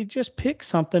mean, it just pick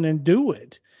something and do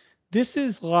it. This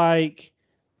is like,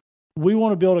 we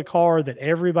want to build a car that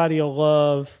everybody will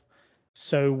love.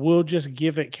 So we'll just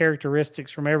give it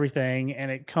characteristics from everything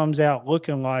and it comes out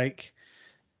looking like,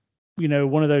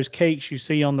 one of those cakes you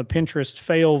see on the Pinterest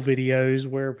fail videos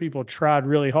where people tried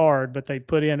really hard, but they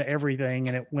put in everything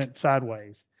and it went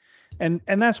sideways. And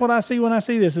that's what I see when I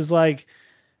see this is like,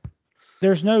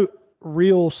 there's no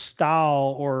real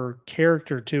style or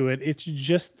character to it. It's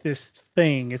just this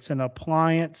thing. It's an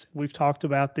appliance. We've talked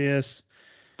about this.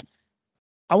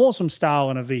 I want some style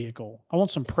in a vehicle. I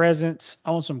want some presence. I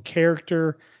want some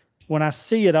character. When I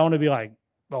see it, I want to be like,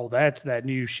 oh, that's that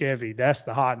new Chevy. That's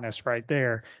the hotness right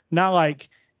there. Not like,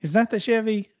 is that the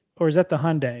Chevy or is that the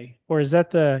Hyundai or is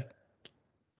that the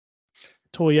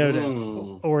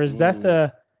Toyota or is that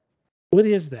the, what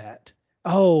is that?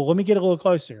 Oh, let me get a little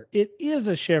closer. It is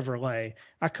a Chevrolet.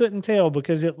 I couldn't tell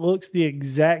because it looks the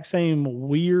exact same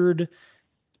weird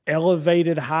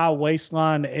elevated high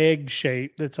waistline egg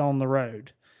shape that's on the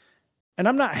road. And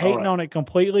I'm not All hating right. on it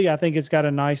completely. I think it's got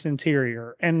a nice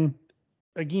interior. And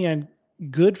again,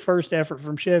 good first effort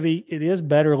from Chevy. It is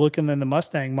better looking than the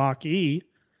Mustang Mach E,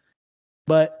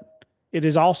 but it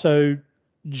is also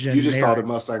You just called it generic.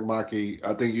 Mustang Mach-E.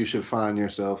 I think you should find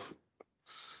yourself.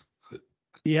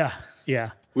 Yeah,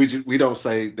 yeah. We don't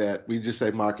say that. We just say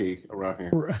Mach-E around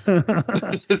here.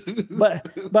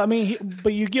 But I mean,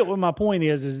 but you get what my point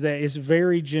is that it's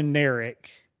very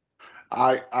generic.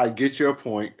 I get your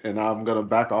point, and I'm gonna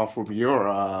back off from your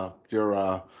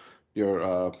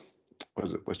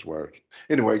what's the word?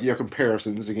 Anyway, your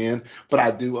comparisons again, but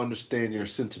I do understand your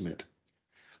sentiment.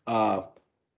 Uh,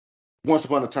 once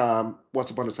upon a time,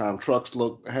 trucks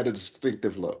had a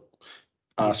distinctive look.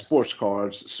 Yes. Sports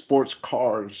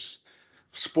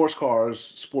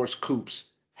coupes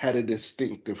had a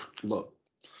distinctive look.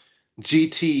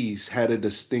 GTs had a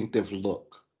distinctive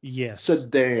look. Yes.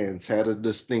 Sedans had a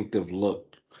distinctive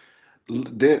look.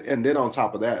 Then on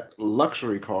top of that,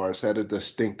 luxury cars had a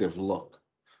distinctive look.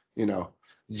 You know,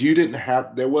 you didn't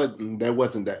have there wasn't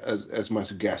that as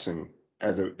much guessing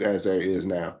as there is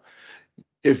now.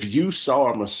 If you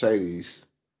saw a Mercedes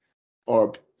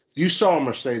or you saw a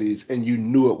Mercedes and you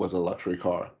knew it was a luxury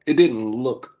car, it didn't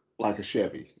look like a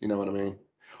Chevy. You know what I mean?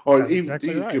 Or That's even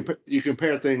exactly right. you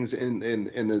compare things in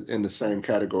the same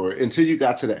category until you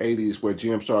got to the '80s where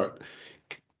GM started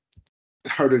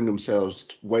hurting themselves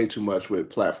way too much with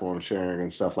platform sharing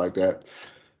and stuff like that.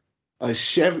 A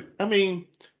Chevy, I mean,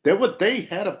 they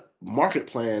had a market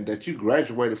plan that you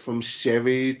graduated from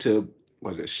Chevy to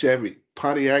was it Chevy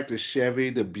Pontiac to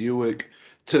Chevy to Buick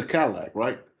to Cadillac,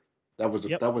 right? That was a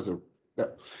Yep. that was a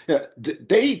that, yeah.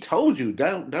 They told you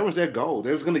that was their goal.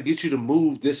 They was going to get you to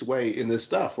move this way in this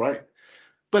stuff, right?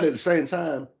 But at the same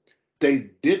time, they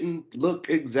didn't look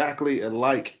exactly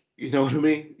alike. You know what I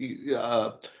mean?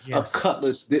 Yes.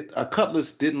 A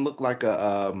Cutlass didn't look like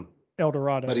a but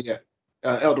Eldorado. yeah,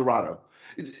 Eldorado.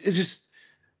 It just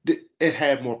it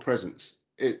had more presence.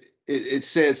 It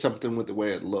said something with the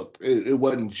way it looked. It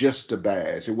wasn't just a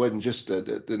badge. It wasn't just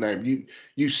the name.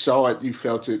 You saw it. You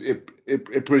felt it.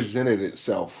 It presented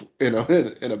itself. In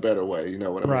a better way. You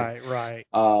know what I mean? Right, right.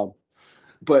 Um,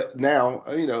 but now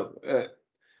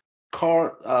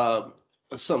car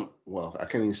some well I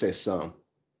can't even say some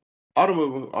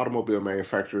automobile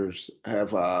manufacturers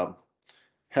have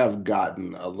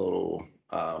gotten a little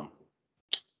uh,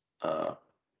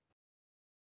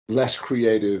 less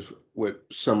creative with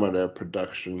some of their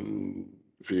production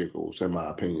vehicles, in my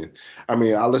opinion. I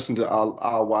mean, I'll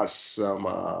watch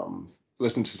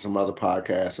listen to some other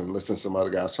podcasts and listen to some other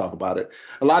guys talk about it.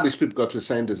 A lot of these people go to the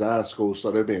same design school,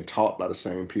 so they're being taught by the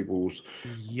same peoples,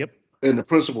 Yep. and the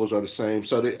principles are the same.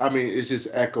 So I mean, it's just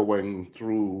echoing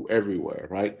through everywhere,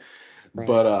 right? Right.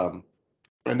 But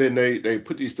And then they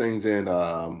put these things in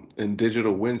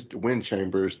digital wind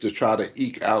chambers to try to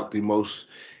eke out the most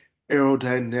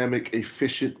aerodynamic,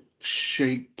 efficient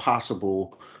shape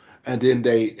possible. And then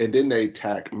they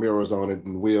tack mirrors on it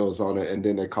and wheels on it, and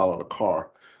then they call it a car.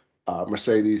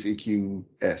 Mercedes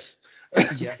EQS.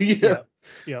 Yep, Yeah. yep,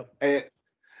 yep. And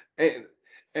and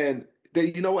and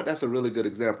you know what? That's a really good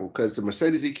example because the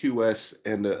Mercedes EQS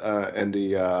and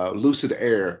the Lucid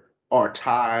Air are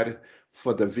tied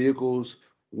for the vehicles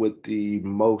with the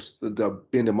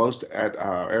being the most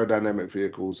aerodynamic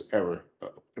vehicles ever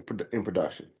in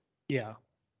production. Yeah,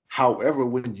 However,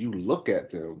 when you look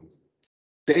at them,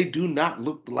 they do not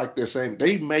look like they're same.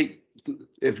 They make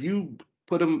if you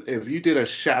if you did a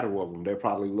shadow of them, they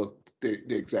probably look the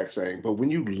exact same. But when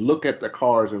you look at the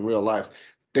cars in real life,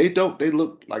 they don't. They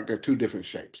look like they're two different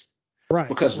shapes right,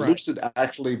 because right. Lucid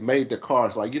actually made the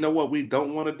cars like, you know what we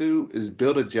don't want to do is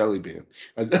build a jelly bean,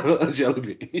 a jelly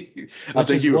bean. I Which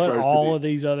think is he what refers to all the of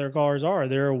these other cars are.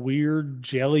 They're a weird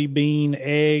jelly bean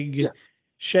egg yeah.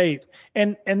 shape.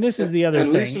 And this Yeah, is the other thing.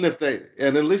 at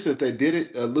least if they did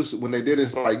it, Lucid when they did it,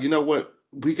 it's like, you know what,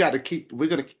 we got to keep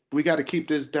this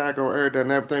daggone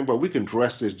aerodynamic thing, but we can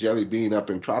dress this jelly bean up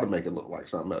and try to make it look like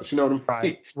something else. You know what I Right,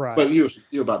 mean? right. But you're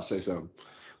about to say something.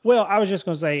 Well, I was just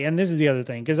going to say, and this is the other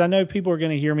thing, because I know people are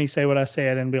going to hear me say what I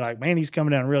said and be like, "Man, he's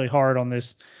coming down really hard on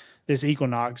this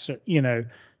Equinox,"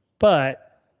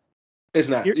 But it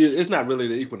It's not really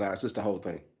the Equinox, it's the whole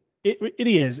thing. it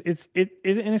is. And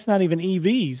it's not even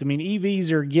EVs. I mean,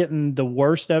 EVs are getting the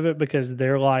worst of it because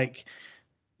they're like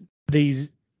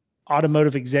these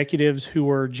automotive executives who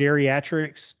are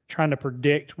geriatrics trying to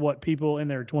predict what people in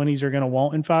their 20s are going to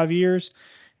want in 5 years.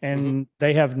 Hmm. And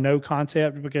they have no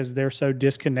concept because they're so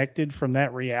disconnected from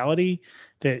that reality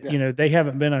that, Yeah. they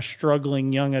haven't been a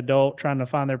struggling young adult trying to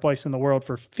find their place in the world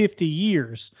for 50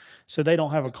 years. So they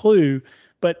don't have a clue.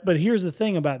 But here's the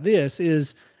thing about this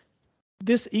is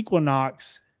this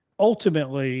Equinox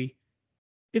ultimately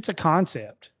it's a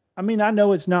concept. I mean, I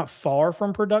know it's not far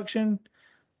from production,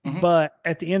 Hmm. but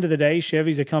at the end of the day,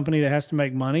 Chevy's a company that has to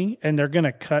make money, and they're going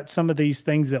to cut some of these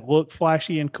things that look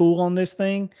flashy and cool on this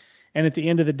thing. And at the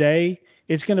end of the day,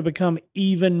 it's going to become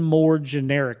even more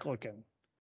generic looking.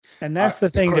 And that's the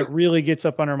The thing that cra really gets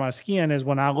up under my skin is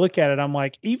when I look at it, I'm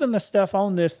like, even the stuff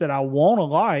on this that I want to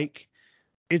like,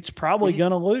 it's probably mhm.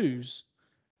 going to lose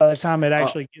by the time it uh,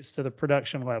 actually gets to the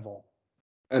production level.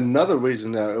 Another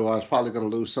reason that I was probably going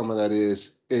to lose some of that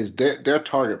is their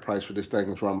target price for this thing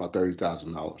is around about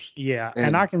 $30,000, Yeah.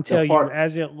 And I and can the tell you, part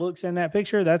as it looks in that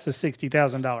picture, that's a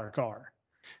 $60,000 car.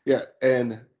 yeah,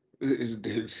 and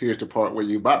here's the part where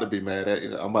you're about to be mad at.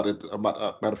 Matter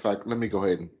of fact, let me go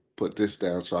ahead and put this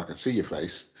down so I can see your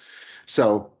face.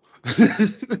 So,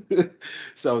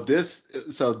 so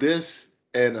this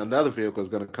and another vehicle is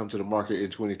going to come to the market in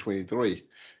 2023,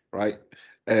 right?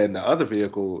 And the other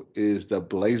vehicle is the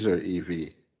Blazer EV,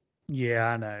 Yeah,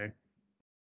 I know.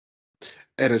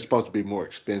 and it's supposed to be more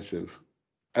expensive,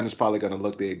 and it's probably going to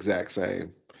look the exact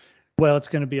same. Well, it's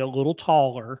going to be a little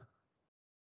taller.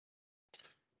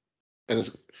 And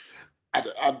it's,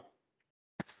 I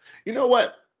you know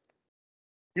what,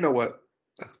 you know what?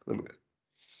 Let me,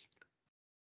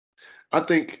 I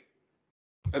think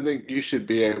I think you should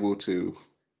be able to.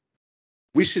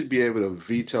 We should be able to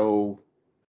veto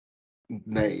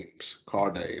names,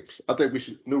 car names. I think we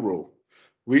should new rule.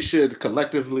 We should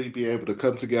collectively be able to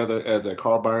come together as a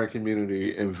car buying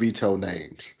community and veto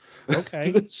names.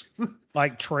 Okay.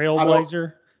 Like I don't.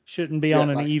 Trailblazer shouldn't be Yeah, on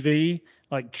an like EV.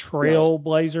 Like yeah.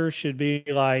 Trailblazer should be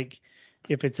like,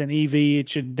 if it's an EV,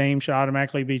 name should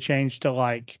automatically be changed to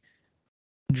like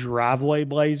Driveway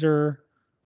Blazer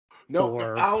No,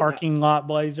 or Parking Lot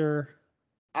Blazer.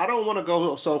 I don't want to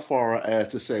go so far as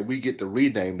to say we get to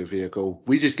rename the vehicle.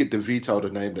 We just get to veto the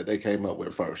name that they came up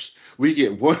with first. We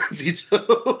get one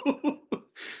veto.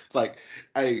 It's like,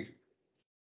 hey,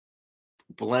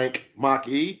 blank Mach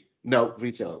E? No,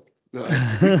 veto.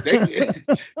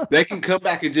 They can come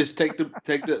back and just take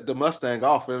the Mustang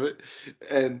off of it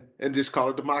and just call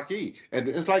it the Mach E. And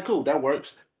it's like, cool, that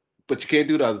works. But you can't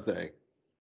do the other thing.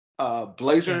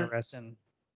 Blazer, Interesting.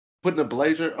 putting a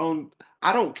Blazer on,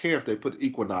 I don't care if they put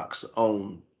Equinox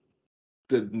on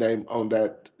the name on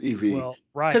that EV. Well,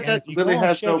 right. Because And that if you go really on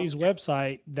has no Chevy's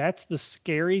website, that's the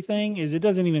scary thing is it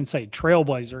doesn't even say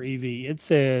Trailblazer EV. It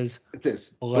says it says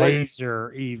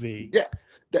Blazer. Blazer EV. Yeah.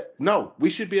 No, we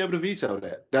should be able to veto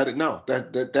that.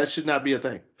 That should not be a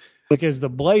thing. Because the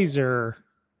Blazer,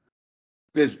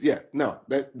 No.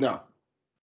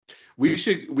 We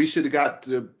should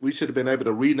have been able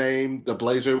to rename the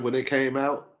Blazer when it came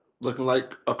out, looking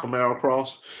like a Camaro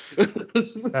Cross.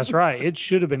 that's right. It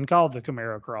should have been called the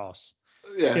Camaro Cross.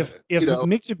 Yeah, If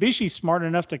Mitsubishi's smart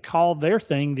enough to call their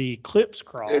thing the Eclipse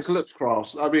Cross, Eclipse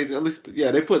Cross. I mean, at least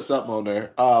yeah, they put something on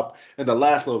there. And the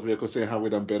last little vehicle, seeing how we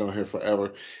done been on here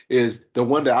forever, is the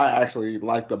one that I actually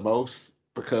like the most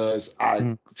because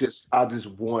I just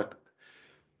want,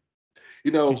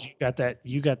 you because know,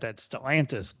 you got that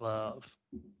Stellantis love.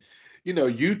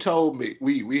 you told me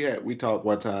we talked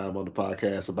one time on the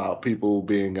podcast about people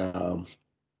being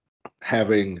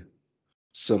having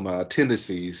some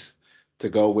tendencies to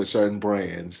go with certain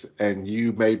brands, and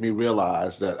you made me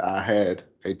realize that I had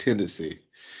a tendency.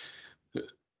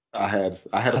 I had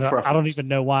a I don't even preference.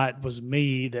 know why it was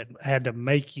me that had to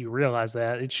make you realize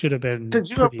that. It should have been Because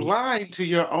you're pretty. blind to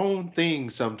your own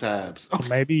things sometimes.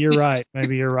 Maybe you're right.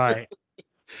 Maybe you're right.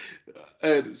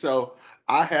 And so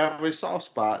I have a soft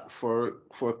spot for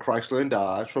Chrysler and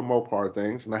Dodge for Mopar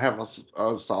things, and I have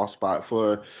a soft spot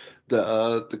for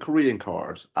the Korean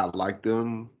cars. I like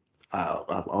them.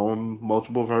 I've owned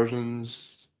multiple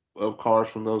versions of cars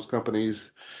from those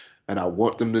companies, and I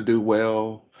want them to do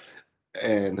well.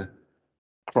 And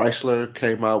Chrysler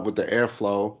came out with the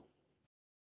Airflow,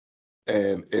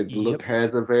 and it Yep. look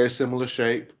has a very similar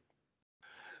shape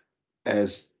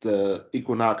as the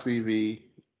Equinox EV,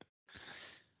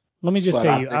 Let me just but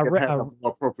tell I you, think it has a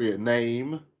more appropriate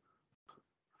name.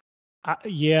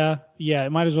 yeah,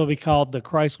 it might as well be called the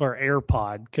Chrysler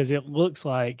AirPod because it looks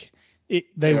like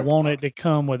they want AirPod. it to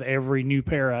come with every new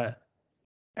pair of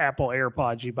Apple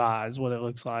AirPods you buy is what it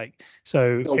looks like.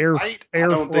 So The white, I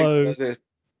don't think airflow. does it.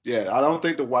 Yeah, I don't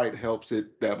think the white helps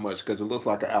it that much because it looks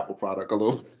like an Apple product a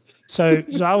little. So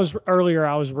I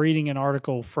was reading an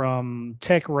article from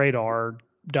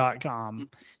techradar.com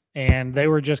and they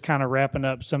were just kind of wrapping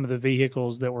up some of the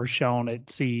vehicles that were shown at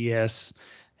CES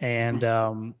and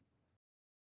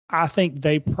I think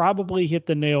they probably hit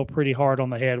the nail pretty hard on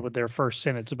the head with their first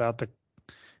sentence about the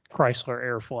Chrysler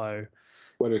Airflow.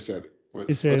 What they said. It What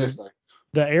they says say.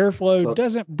 the Airflow So,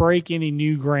 doesn't break any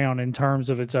new ground in terms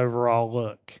of its overall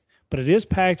look, but it is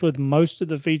packed with most of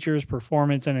the features,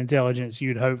 performance, and intelligence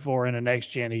you'd hope for in a next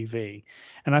gen EV.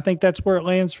 And I think that's where it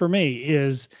lands for me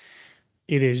is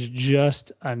it is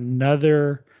just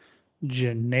another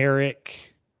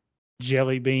generic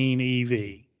jelly bean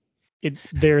EV.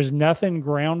 There's nothing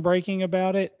groundbreaking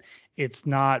about it. It's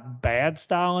not bad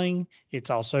styling. It's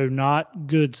also not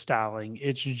good styling.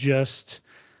 It's just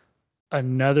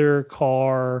another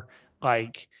car.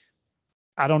 Like,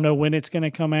 I don't know when it's going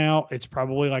to come out. It's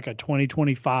probably like a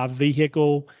 2025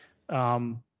 vehicle.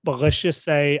 But let's just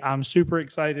say I'm super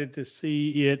excited to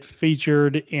see it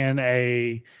featured in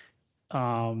a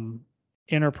um,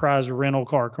 enterprise rental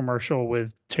car commercial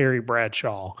with Terry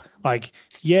Bradshaw. Like,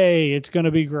 yay, it's going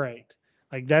to be great.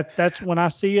 Like that's when I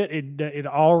see it, it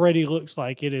already looks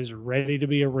like it is ready to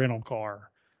be a rental car.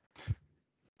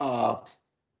 uh,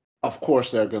 of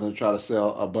course, they're going to try to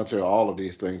sell a bunch of all of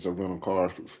these things of rental car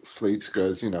fleets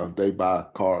because they buy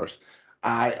cars.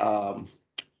 I um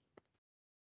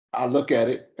I look at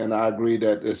it and I agree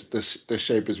that the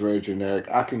shape is very generic.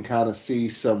 I can kind of see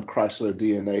some Chrysler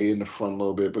DNA in the front a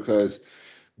little bit because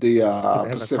the Because it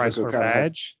has a Pacifica Chrysler kind of has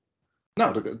badge.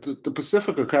 no the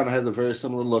Pacifica kind of has a very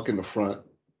similar look in the front,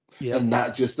 Yep. and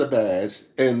not just the badge.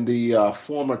 And the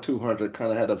former 200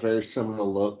 kind of had a very similar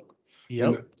look,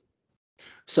 Yep. and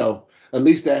so at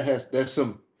least there's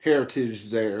some heritage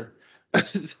there.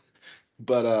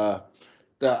 But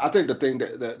I think the thing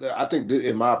I think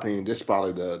in my opinion, this is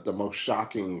probably the most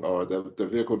shocking or the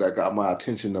vehicle that got my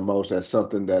attention the most as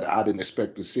something that I didn't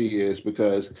expect to see is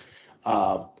because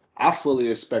uh, I fully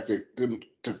expected them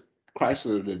to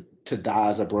Chrysler to die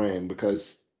as a brand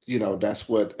because that's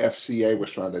what FCA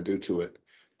was trying to do to it.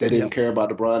 They didn't Yep. care about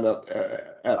the brand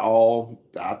at all.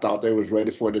 I thought they was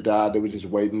ready for it to die. They were just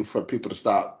waiting for people to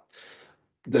stop.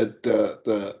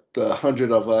 The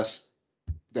hundred of us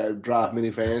that drive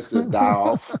minivans to die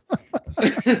off.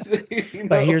 you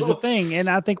But here's the know. thing, and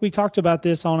I think we talked about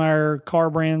this on our car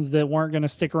brands that weren't going to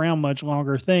stick around much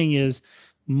longer thing is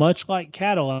much like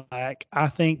Cadillac, I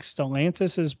think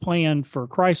Stellantis's plan for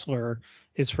Chrysler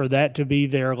is for that to be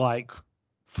their like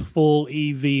full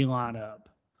EV lineup.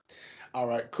 All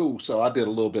right, cool. So I did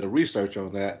a little bit of research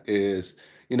on that.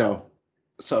 You know,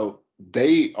 so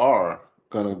they are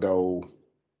gonna go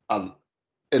um,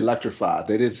 electrified.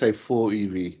 They didn't say full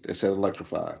EV. They said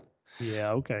electrified.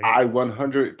 Yeah, okay. I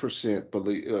 100%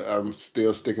 believe I'm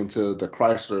still sticking to the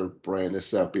Chrysler brand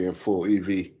itself being full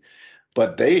EV,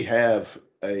 but they have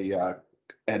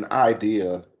an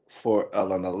idea for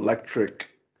an electric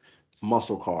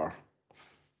muscle car.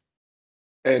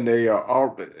 And they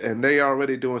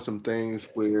already doing some things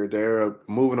where they're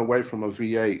moving away from a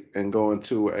V8 and going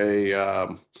to a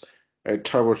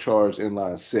turbocharged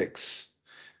inline six.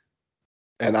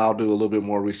 and I'll do a little bit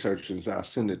more research and I'll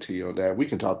send it to you on that. We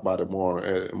can talk about it more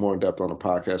in depth on the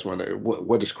podcast one day.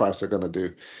 What is Chrysler going to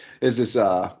do? Is this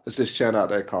channel out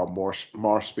there called More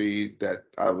Speed that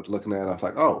I was looking at? And I was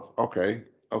like, oh, okay,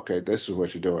 this is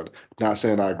what you're doing. Not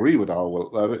saying I agree with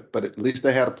all of it, but at least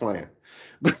they had a plan.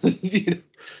 You know,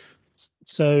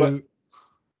 but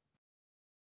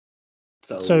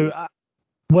So, so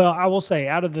well, I will say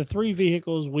out of the three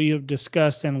vehicles we have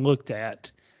discussed and looked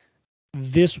at,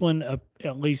 this one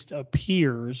at least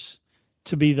appears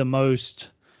to be the most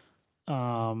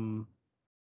um,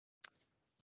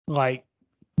 like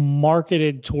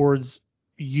marketed towards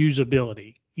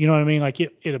usability. You know what I mean? Like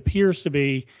it appears to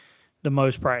be the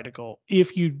most practical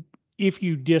if you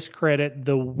discredit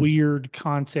the weird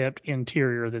concept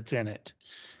interior that's in it.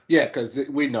 yeah, because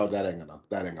we know that ain't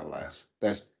gonna last.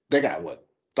 They got what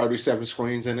 37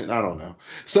 screens in it. I don't know.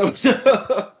 So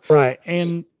Right.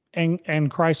 And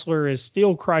Chrysler is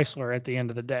still Chrysler at the end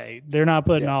of the day. They're not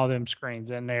putting yeah, all them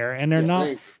screens in there, and they're yeah, not.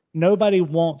 they Nobody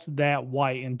wants that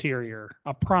white interior.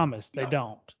 I promise they no.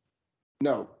 don't.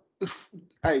 No,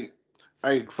 I,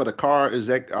 for the car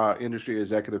industry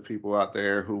executive people out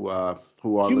there who are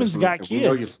Humans listening, got and we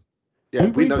know you. kids. Yeah,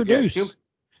 We we know. reproduce.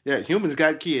 Humans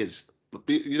got kids.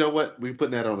 You know what? We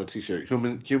putting that on a t-shirt.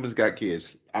 Humans got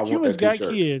kids. I want Humans that got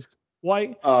t-shirt. kids.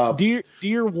 White Uh,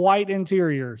 dear white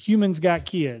interior. Humans got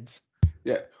kids.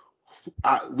 yeah,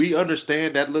 we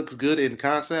understand that looks good in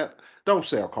concept. Don't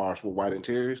sell cars with white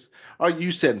interiors. Are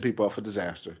you setting people up for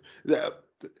disaster? The-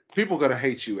 People are gonna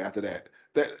hate you after that.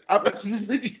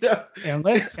 You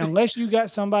know, Unless you got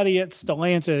somebody at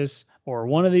Stellantis or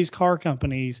one of these car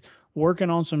companies working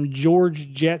on some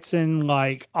George Jetson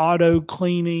like auto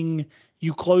cleaning,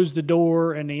 you close the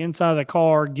door and the inside of the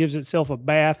car gives itself a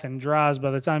bath and dries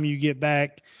by the time you get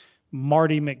back.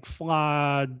 Marty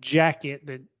McFly jacket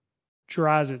that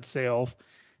dries itself.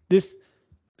 This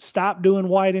Stop doing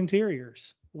white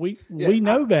interiors. yeah, We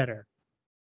know better.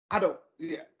 I don't.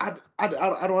 Yeah, I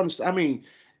don't understand. I mean,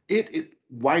 it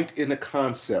white in the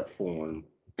concept form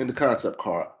in the concept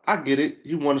car. I get it.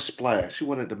 You want to splash. You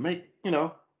wanted to make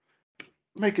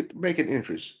it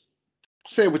interest.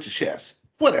 Say it with your chest.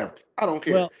 Whatever. I don't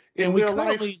care. Well, and In we real life,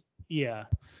 currently, yeah,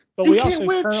 but you we can't also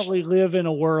wear. currently live in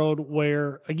a world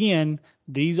where, again,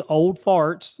 these old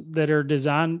farts that are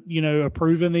designed,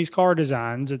 approving these car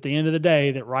designs at the end of the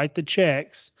day that write the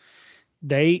checks,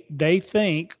 they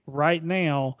think right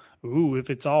now, ooh, if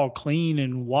it's all clean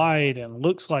and white and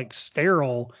looks like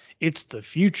sterile, it's the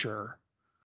future.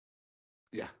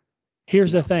 Yeah.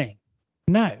 Here's the No. thing.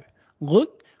 No.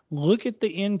 Look at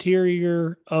the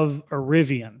interior of a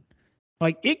Rivian.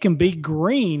 Like it can be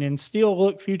green and still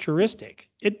look futuristic.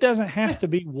 It doesn't have Yeah. to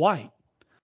be white.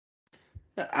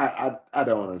 I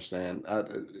don't understand. I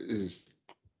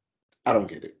don't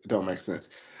get it. It don't make sense.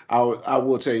 I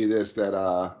will tell you this that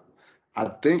I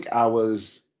think I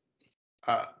was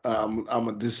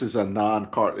this is a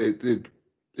non-car.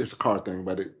 It's a car thing,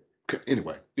 but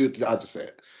anyway. I just say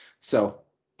it. So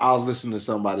I was listening to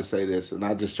somebody say this, and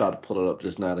I just tried to pull it up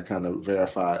just now to kind of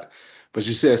verify it. But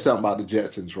you said something about the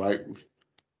Jetsons, right?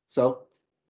 So,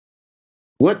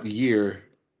 what year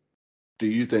do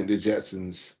you think the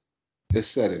Jetsons is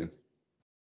set in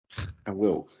and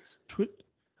will?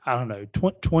 I don't know,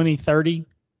 2030.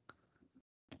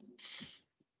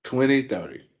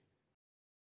 2030.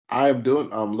 I'm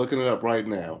looking it up right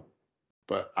now,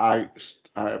 but I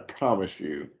promise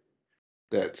you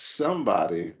that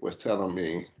somebody was telling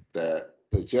me that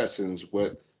the Jetsons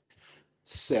would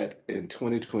set in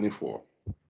 2024,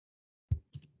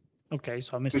 Okay,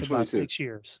 so I missed about 2022, 6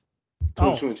 years.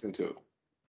 Oh, 2022.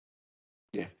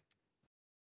 Yeah.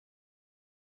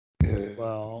 Yeah.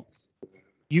 well,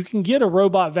 you can get a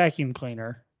robot vacuum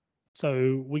cleaner.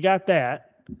 So we got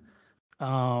that.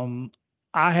 Um,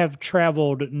 I have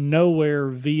traveled nowhere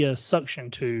via suction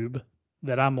tube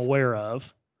that I'm aware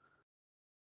of.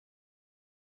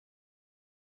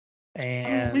 I mean,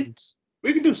 And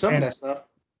we can do some of and that stuff.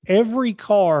 every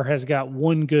car has got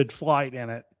one good flight in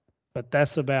it, but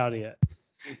that's about it.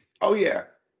 Oh yeah.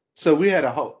 So we had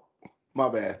a whole. My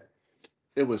bad.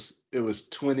 It was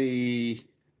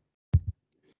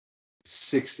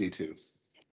 2062.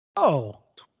 Oh,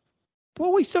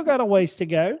 well, we still got a ways to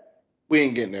go. We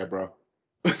ain't getting there, bro.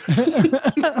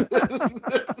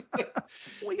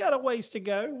 We got a ways to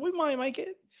go. We might make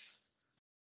it.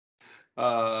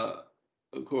 uh,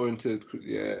 according to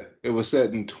it was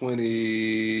set in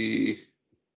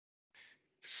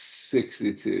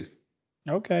 2062.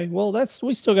 Okay. Well,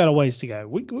 we still got a ways to go.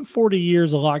 40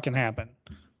 years, a lot can happen.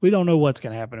 We don't know what's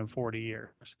going to happen in 40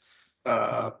 years.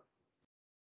 Uh,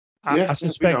 Yeah, I we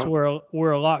suspect don't.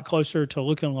 we're a lot closer to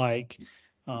looking like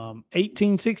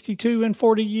 1862 in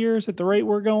 40 years at the rate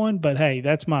we're going. But hey,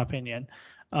 that's my opinion.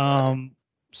 Right.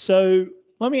 So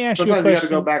let me ask you a Sometimes you got to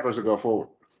go question. backwards to go forward.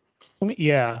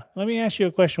 Let me ask you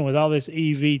a question with all this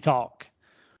EV talk.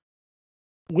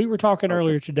 We were talking Okay.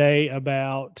 earlier today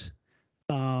about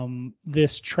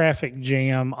this traffic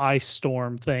jam ice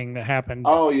storm thing that happened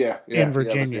Oh yeah, in yeah. Let's end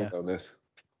Virginia. on this.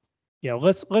 Yeah,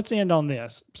 let's end on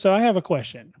this. So I have a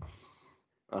question.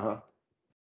 Uh-huh.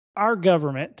 Our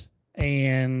government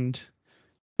and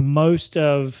most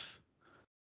of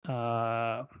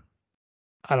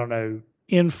I don't know,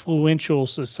 influential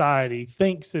society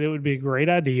thinks that it would be a great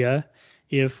idea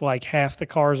if like half the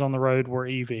cars on the road were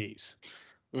EVs.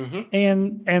 Mm-hmm.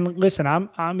 And listen,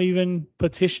 I'm even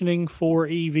petitioning for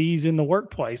EVs in the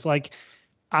workplace. Like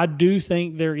I do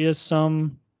think there is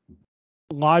some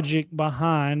logic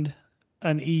behind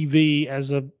an EV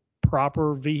as a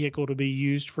proper vehicle to be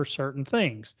used for certain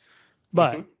things.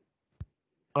 Mm-hmm. But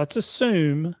let's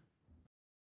assume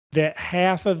that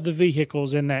half of the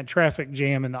vehicles in that traffic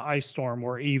jam in the ice storm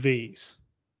were EVs.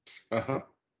 Uh-huh.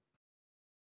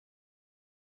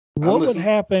 I'm What would listening.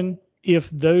 happen if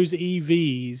those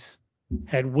EVs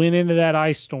had went into that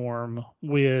ice storm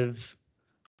with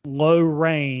low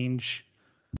range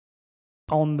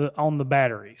on the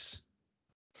batteries?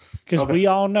 Because Okay. we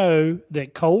all know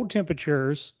that cold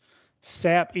temperatures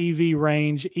sap EV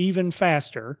range even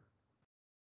faster.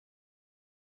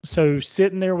 So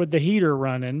sitting there with the heater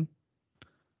running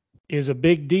is a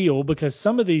big deal because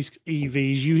some of these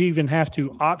EVs, you even have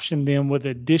to option them with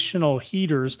additional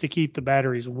heaters to keep the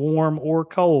batteries warm or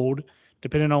cold,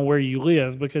 depending on where you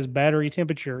live, because battery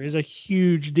temperature is a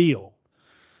huge deal.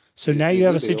 So now you Is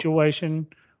have a a deal. situation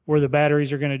where the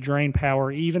batteries are going to drain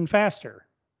power even faster.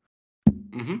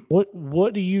 Mm-hmm.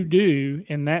 What do you do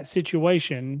in that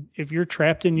situation if you're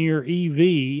trapped in your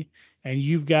EV and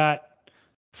you've got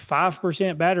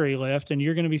 5% battery left and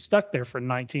you're going to be stuck there for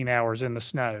 19 hours in the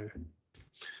snow?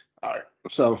 All right.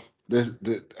 So this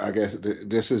I guess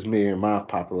this is me and my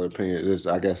popular opinion.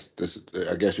 I guess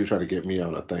you're trying to get me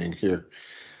on a thing here.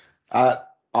 I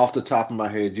Off the top of my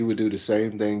head, you would do the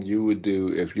same thing you would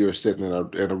do if you're sitting in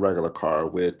a regular car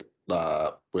with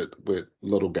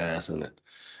little gas in it.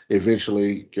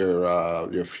 Eventually,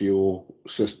 your fuel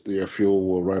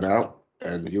will run out,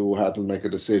 and you will have to make a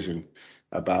decision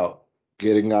about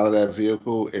getting out of that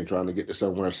vehicle and trying to get to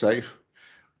somewhere safe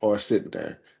or sitting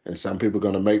there. And some people are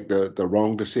going to make the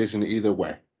wrong decision either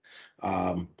way.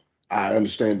 Um, I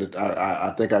understand that.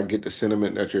 I think I get the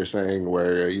sentiment that you're saying,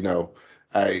 where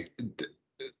I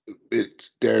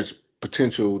there's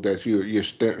potential that you're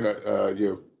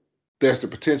there's the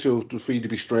potential for you to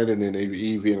be stranded in an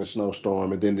EV in a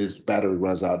snowstorm, and then this battery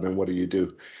runs out. Then what do you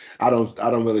do? I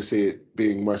don't really see it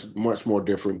being much more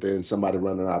different than somebody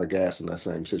running out of gas in that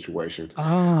same situation.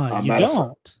 Ah, you Matter of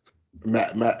fact,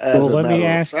 don't. as Well, a let me matter of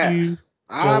ask fact, you.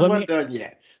 Well, I let wasn't me. done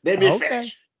yet. Let me Okay.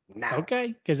 finish. Now, Okay.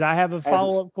 Because I have a as a,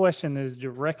 follow up question that is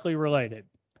directly related.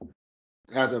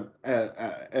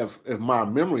 if my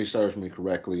memory serves me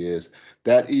correctly, is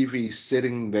that EV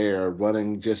sitting there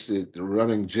running just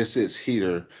its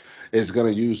heater is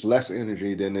going to use less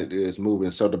energy than it is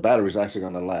moving. So the battery is actually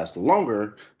going to last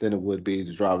longer than it would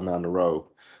be driving down the road.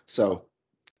 So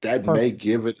that may Perfect.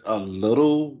 give it a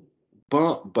little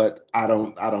bump, but I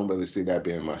don't really see that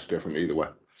being much different either way.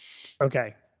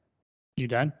 Okay. You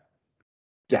done?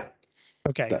 Yeah,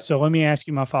 Okay. that So let me ask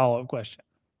you my follow up question.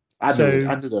 I knew it. So,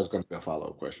 I knew there was going to be a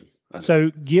follow-up question. I knew. so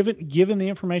given the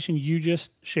information you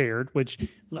just shared, which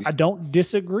I don't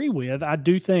disagree with, I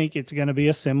do think it's going to be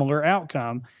a similar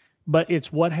outcome, but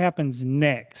it's what happens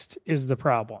next is the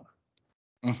problem.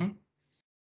 Mm-hmm.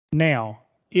 Now,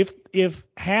 if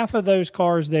half of those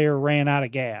cars there ran out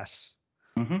of gas,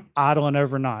 Mm-hmm. idling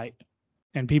overnight,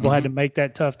 and people had to Mm-hmm. make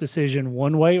that tough decision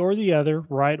one way or the other,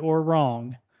 right or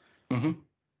wrong. Mm-hmm.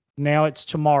 Now it's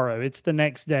tomorrow, it's the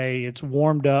next day, it's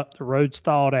warmed up, the road's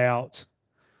thawed out.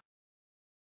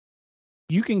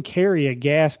 You can carry a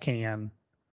gas can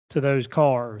to those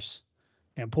cars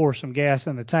and pour some gas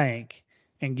in the tank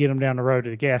and get them down the road to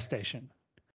the gas station.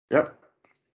 Yep.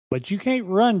 But you can't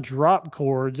run drop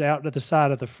cords out to the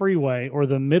side of the freeway or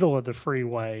the middle of the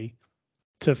freeway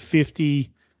to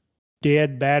 50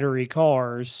 dead battery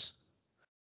cars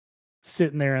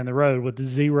sitting there in the road with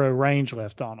zero range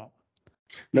left on them.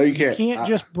 No, you You can't. can't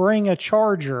just bring a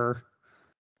charger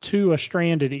to a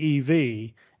stranded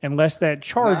EV unless that Nah,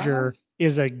 charger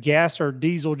is a gas or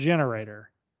diesel generator.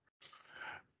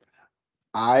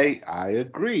 I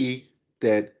agree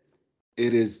that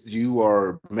you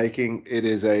are making it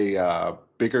is a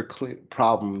bigger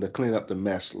problem to clean up the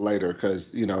mess later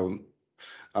because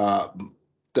uh,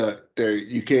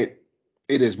 you can't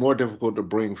it is more difficult to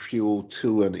bring fuel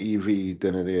to an EV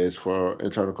than it is for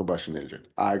internal combustion engine.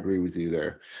 I agree with you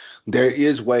there. There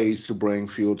is ways to bring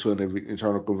fuel to an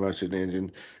internal combustion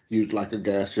engine, use like a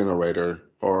gas generator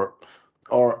or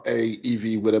a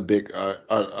EV with a big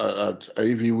a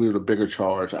EV with a bigger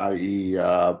charge, i.e.,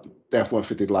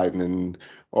 F-150 Lightning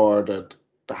or the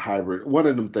hybrid. One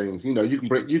of them things,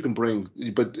 you can bring,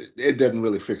 but it doesn't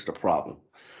really fix the problem.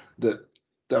 The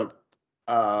the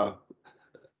uh,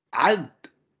 I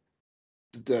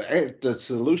the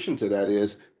solution to that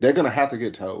is they're going to have to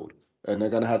get towed and they're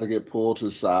going to have to get pulled to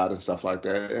the side and stuff like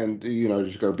that. And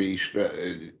there's going to be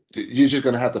you're just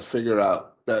going to have to figure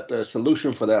out that the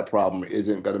solution for that problem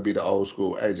isn't going to be the old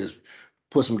school. Hey, just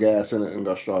put some gas in it and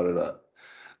go start it up.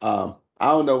 I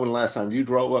don't know when the last time you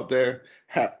drove up there.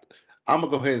 I'm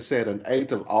gonna go ahead and say that an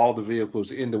eighth of all the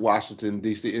vehicles in the Washington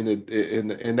D.C.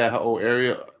 in that whole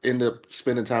area end up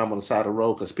spending time on the side of the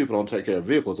road because people don't take care of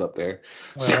vehicles up there.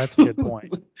 Well, So, that's a good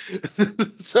point.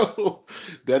 so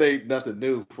that ain't nothing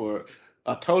new for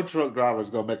a tow truck driver is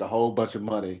gonna make a whole bunch of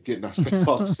money getting our stuff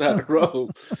off the side of the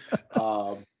road.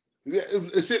 Um, yeah,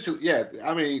 essentially, yeah.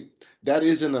 I mean, that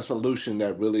isn't a solution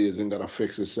that really isn't going to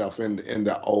fix itself in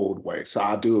the old way. So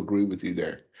I do agree with you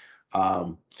there.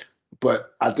 Um,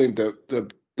 but I think the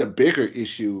bigger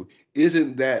issue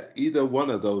isn't that either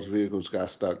one of those vehicles got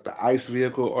stuck. The ICE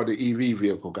vehicle or the EV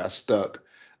vehicle got stuck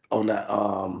on that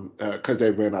because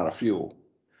they ran out of fuel.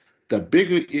 The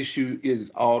bigger issue is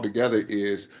altogether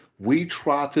is we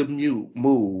try to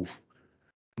move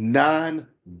 9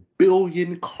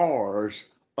 billion cars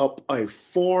up a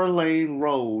 4-lane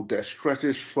road that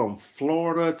stretches from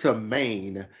Florida to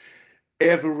Maine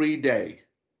every day.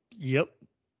 Yep.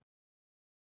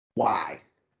 Why?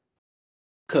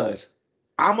 Because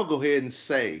I'm going to go ahead and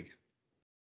say,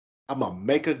 I'm going to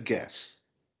make a guess.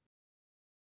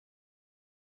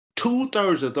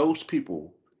 2/3 of those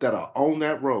people that are on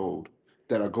that road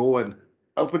that are going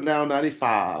up and down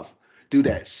 95 do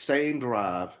that same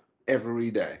drive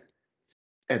every day.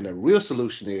 And the real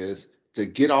solution is to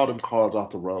get all them cars off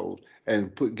the road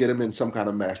and get them in some kind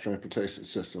of mass transportation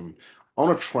system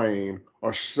on a train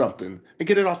or something and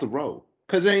get it off the road.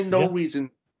 Because there ain't no Yeah.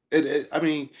 reason. I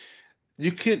mean,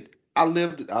 you could. I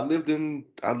lived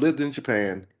in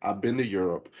Japan. I've been to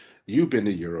Europe. You've been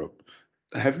to Europe.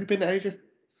 Have you been to Asia?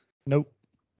 Nope.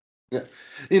 Yeah.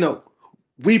 You know,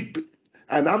 we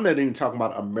and I'm not even talking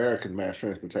about American mass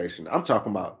transportation. I'm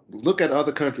talking about look at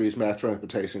other countries' mass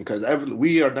transportation because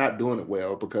we are not doing it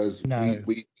well because we No.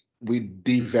 we we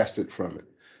divested from it.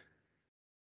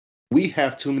 We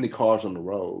have too many cars on the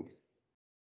road,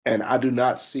 and I do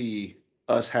not see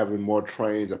us having more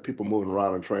trains or people moving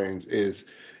around on trains is,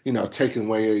 taking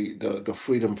away the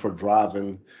freedom for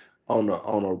driving on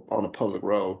a public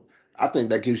road. I think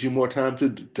that gives you more time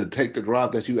to take the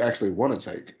drive that you actually want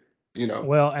to take. You know.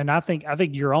 Well, and I think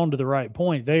you're on to the right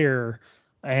point there.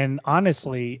 And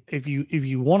honestly, if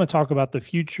you want to talk about the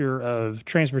future of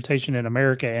transportation in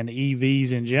America and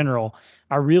EVs in general,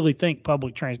 I really think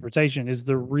public transportation is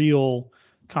the real Yeah.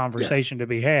 conversation to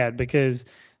be had because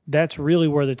that's really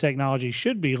where the technology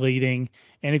should be leading.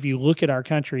 And if you look at our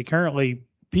country currently,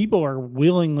 people are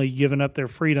willingly giving up their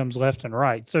freedoms left and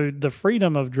right. So the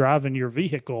freedom of driving your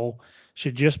vehicle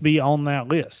should just be on that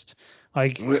list.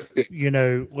 Like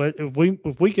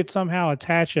if we could somehow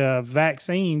attach a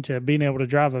vaccine to being able to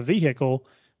drive a vehicle,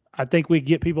 I think we'd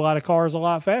get people out of cars a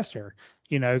lot faster.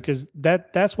 Because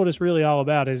that's what it's really all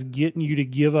about is getting you to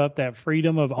give up that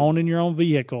freedom of owning your own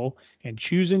vehicle and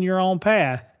choosing your own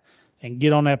path and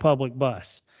get on that public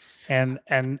bus. And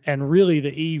really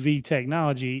the EV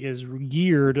technology is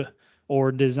geared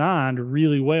or designed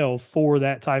really well for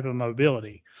that type of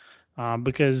mobility.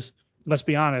 Because let's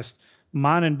be honest,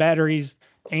 mining batteries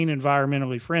ain't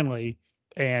environmentally friendly,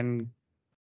 and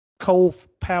coal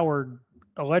powered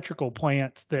electrical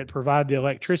plants that provide the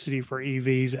electricity for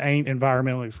EVs ain't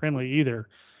environmentally friendly either.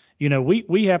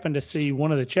 We happen to see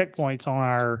one of the checkpoints on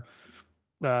our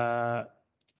uh,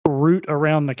 route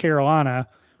around the Carolina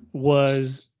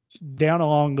was down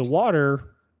along the water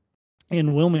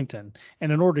in Wilmington.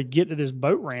 And in order to get to this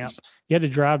boat ramp, you had to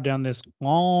drive down this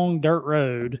long dirt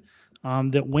road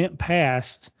that went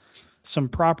past some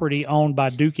property owned by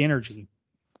Duke Energy,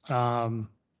 um,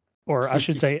 or I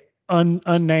should say,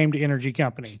 unnamed energy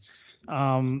company.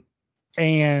 Um,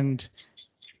 and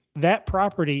that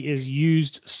property is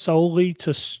used solely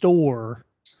to store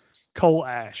coal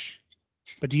ash.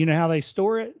 But do you know how they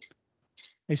store it?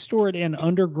 They store it in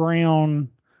underground,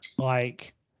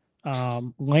 like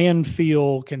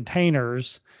landfill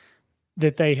containers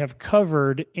that they have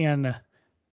covered in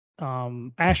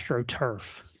astroturf.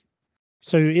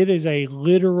 So it is a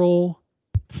literal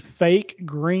fake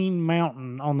green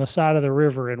mountain on the side of the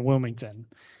river in Wilmington.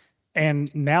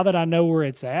 And now that I know where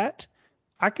it's at,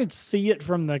 I could see it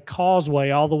from the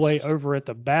causeway all the way over at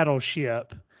the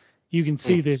battleship. You can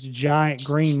see this giant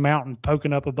green mountain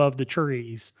poking up above the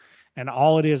trees. And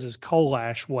all it is coal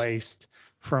ash waste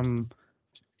from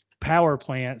power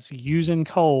plants using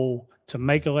coal to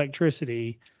make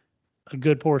electricity, a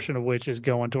good portion of which is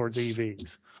going towards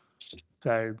EVs.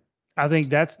 So I think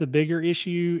that's the bigger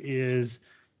issue is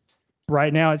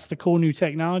right now it's the cool new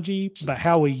technology, but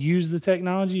how we use the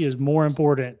technology is more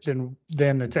important than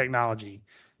the technology.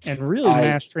 And really I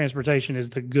mass transportation is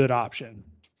the good option.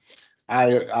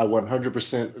 I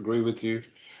 100% agree with you.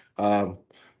 Um,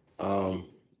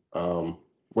 um,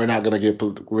 we're not gonna get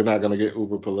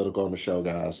uber political on the show,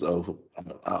 guys. So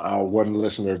our one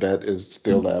listener that is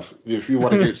still left, if you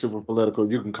want to get super political,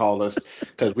 you can call us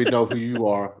because we know who you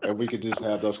are and we can just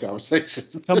have those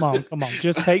conversations. Come on, come on.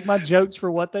 Just take my jokes for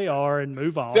what they are and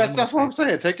move on. That's what I'm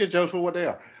saying. Take your jokes for what they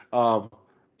are. Um,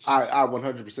 I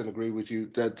 100% agree with you.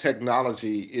 That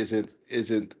technology is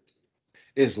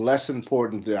less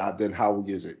important than how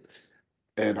we use it.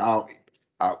 And I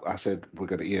said we're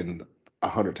gonna end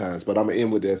 100 times, but I'm gonna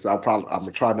end with this. I'm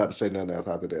gonna try not to say nothing else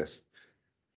after this.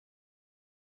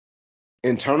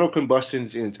 Internal combustion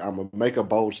engines. I'm gonna make a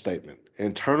bold statement.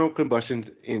 Internal combustion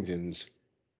engines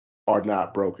are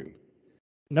not broken.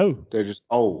 No, They're just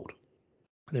old.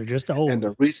 they're just And old.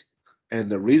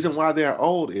 the reason why they're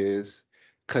old is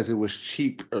because it was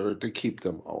cheaper to keep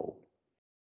them old.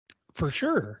 For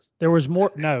sure. There was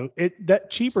more no, it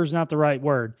that cheaper is not the right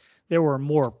word. There were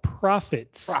more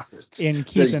profits Profits. in There you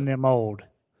keeping go. them old.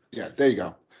 Yeah, there you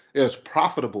go. It was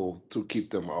profitable to keep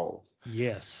them old.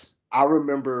 Yes. I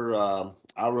remember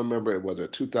it was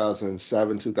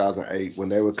 2007, 2008 when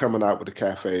they were coming out with the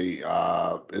cafe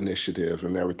initiative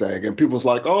and everything, and people was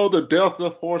like, "Oh, the death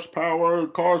of horsepower!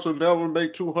 Cars will never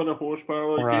make 200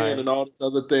 horsepower again," Right. and all these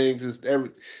other things.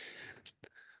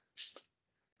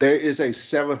 There is a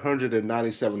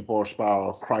 797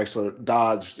 horsepower Chrysler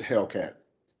Dodge Hellcat,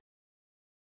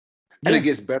 and it Yeah,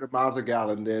 gets better miles per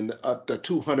gallon than the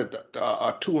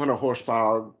 200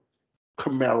 horsepower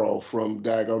Camaro from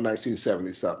Dago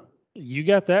 1977. you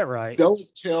got that right. Don't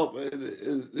tell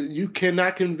you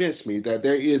cannot convince me that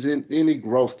there isn't any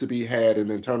growth to be had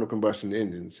in internal combustion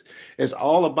engines. It's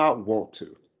all about want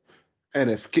to. And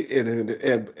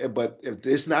but if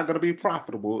it's not going to be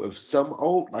profitable, if some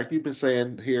old, like you've been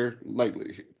saying here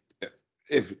lately,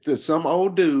 if there's some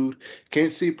old dude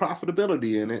can't see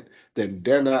profitability in it, then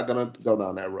they're not going to go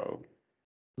down that road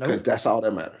because Nope. that's all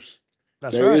that matters.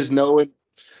 That's There right. is no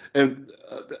and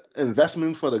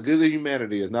investment for the good of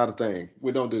humanity is not a thing.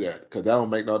 We don't do that because that don't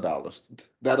make no dollars.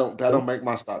 That don't Nope. make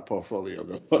my stock portfolio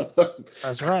go.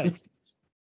 That's right.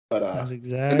 but That's and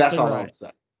that's exactly all I'm right.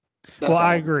 saying. Well, That's I all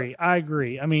I'm saying. agree. I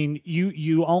agree. I mean,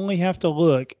 you only have to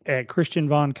look at Christian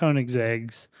von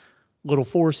Koenigsegg's little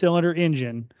four-cylinder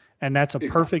engine, and that's a Exactly.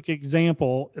 perfect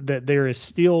example that there is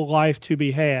still life to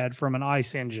be had from an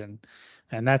ICE engine.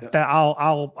 And Yeah.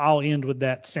 I'll end with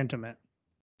that sentiment.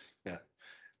 Yeah.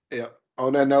 Yeah.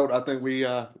 On that note, I think we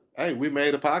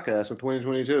made a podcast in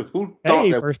 2022. Who thought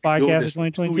Hey, that first we'd be doing podcast of this for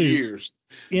 2 2022 years?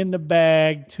 in the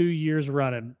bag, 2 years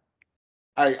running.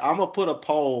 Hey, I'm gonna put a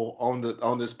poll on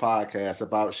this podcast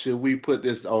about should we put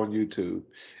this on YouTube,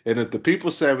 and if the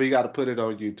people say we got to put it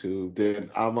on YouTube, then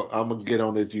I'm gonna get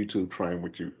on this YouTube train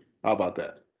with you. How about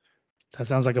that? That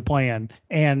sounds like a plan.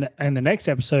 And in the next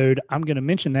episode, I'm going to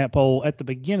mention that poll at the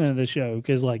beginning of the show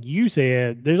because, like you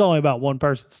said, there's only about one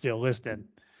person still listening.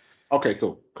 Okay,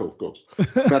 cool.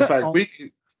 Matter of fact, Oh, we can,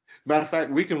 matter of fact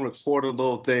we can record a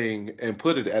little thing and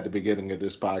put it at the beginning of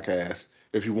this podcast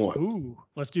if you want. ooh,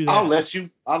 let's do that.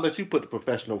 I'll let you put the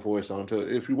professional voice on to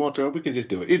it if you want to. We can just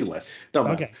do it either way. Don't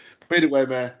matter. Okay. But anyway,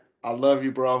 man, I love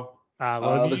you, bro. I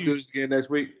love Let's do you. this again next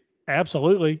week.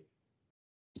 Absolutely.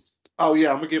 Oh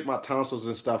yeah, I'm gonna get my tonsils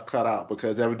and stuff cut out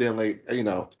because evidently,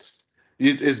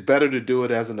 it's better to do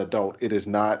it as an adult. It is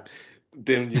not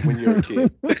than when you're a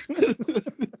kid.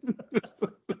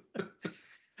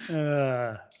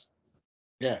 uh,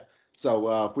 Yeah.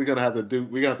 So we're gonna have to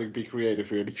be creative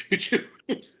here in the future.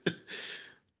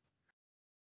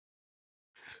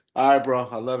 All right, bro.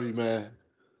 I love you, man.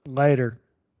 later.